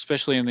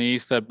 especially in the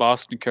East. That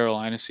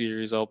Boston-Carolina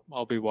series,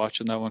 I'll be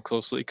watching that one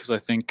closely because I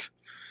think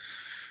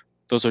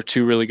those are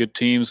two really good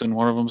teams, and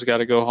one of them's got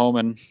to go home.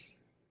 And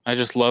I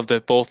just love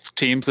that both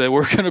teams that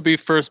were going to be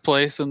first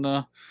place in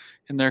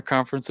their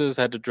conferences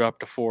had to drop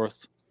to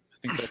fourth.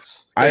 I think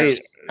that's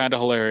kind of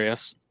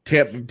hilarious.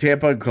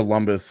 Tampa and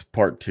Columbus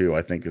Part 2,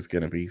 I think, is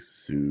going to be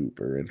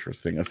super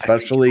interesting,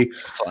 especially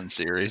fun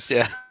series.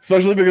 Yeah,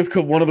 especially because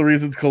one of the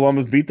reasons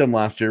Columbus beat them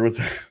last year was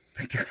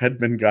Victor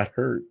Hedman got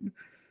hurt,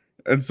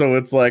 and so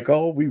it's like,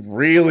 oh, we've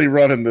really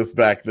running this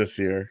back this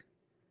year.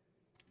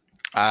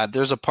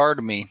 There's a part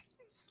of me,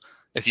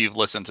 if you've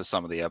listened to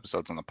some of the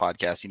episodes on the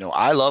podcast, you know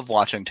I love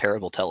watching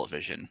terrible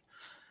television.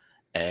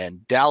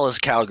 And Dallas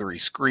Calgary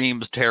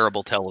screams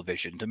terrible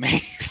television to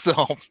me.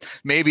 So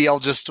maybe I'll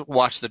just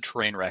watch the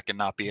train wreck and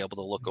not be able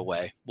to look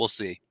away. We'll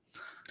see.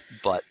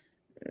 But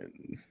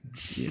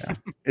yeah,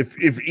 if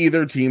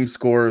either team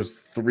scores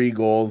 3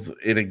 goals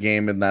in a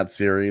game in that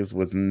series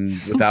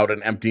without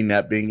an empty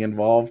net being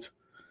involved,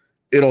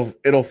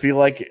 it'll feel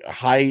like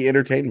high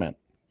entertainment.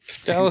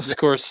 Dallas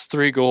scores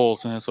 3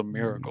 goals and it's a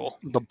miracle.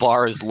 The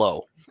bar is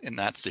low in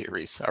that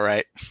series. All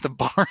right. The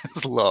bar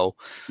is low.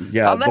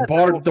 Yeah.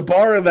 The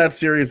bar in that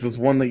series is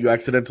one that you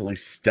accidentally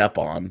step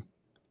on.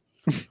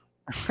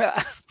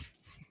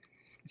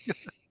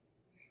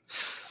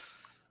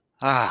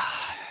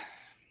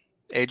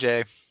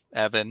 AJ,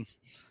 Evan,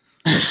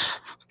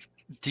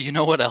 do you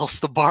know what else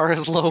the bar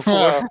is low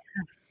for?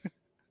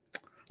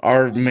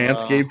 Our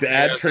Manscaped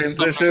ad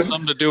transitions.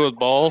 Something to do with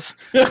balls.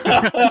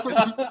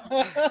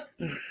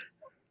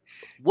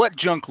 What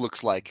junk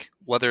looks like,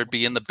 whether it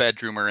be in the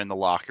bedroom or in the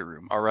locker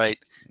room, all right?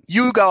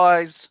 You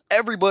guys,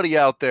 everybody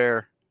out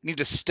there, need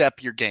to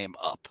step your game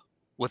up.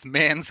 With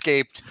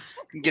Manscaped,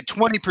 you can get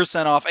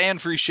 20% off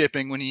and free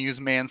shipping when you use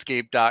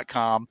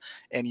manscaped.com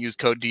and use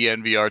code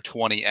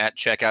DNVR20 at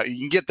checkout. You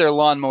can get their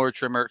lawnmower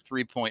trimmer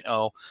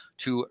 3.0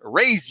 to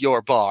raise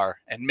your bar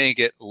and make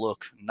it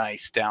look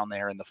nice down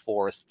there in the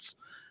forests.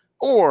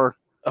 Or,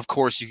 of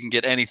course, you can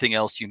get anything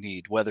else you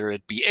need, whether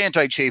it be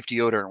anti-chafe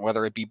deodorant,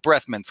 whether it be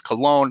breath mints,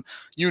 cologne,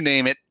 you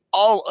name it.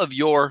 All of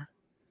your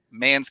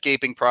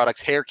manscaping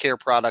products, hair care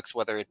products,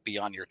 whether it be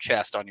on your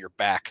chest, on your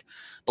back,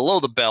 below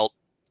the belt,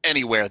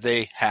 anywhere,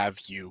 they have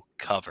you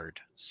covered.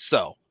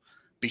 So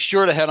be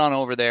sure to head on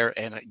over there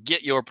and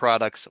get your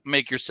products.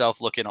 Make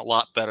yourself looking a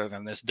lot better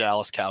than this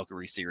Dallas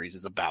Calgary series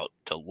is about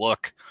to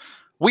look.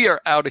 We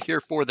are out of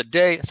here for the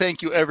day.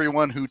 Thank you,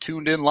 everyone who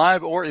tuned in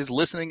live or is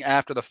listening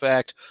after the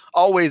fact.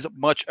 Always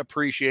much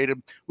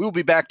appreciated. We will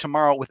be back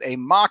tomorrow with a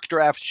mock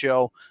draft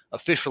show,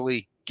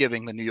 officially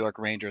giving the New York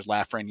Rangers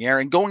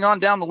Lafreniere and going on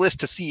down the list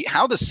to see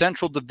how the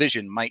Central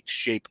Division might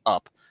shape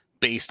up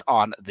based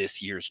on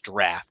this year's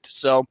draft.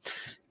 So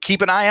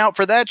keep an eye out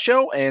for that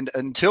show. And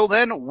until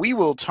then, we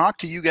will talk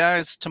to you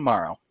guys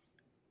tomorrow.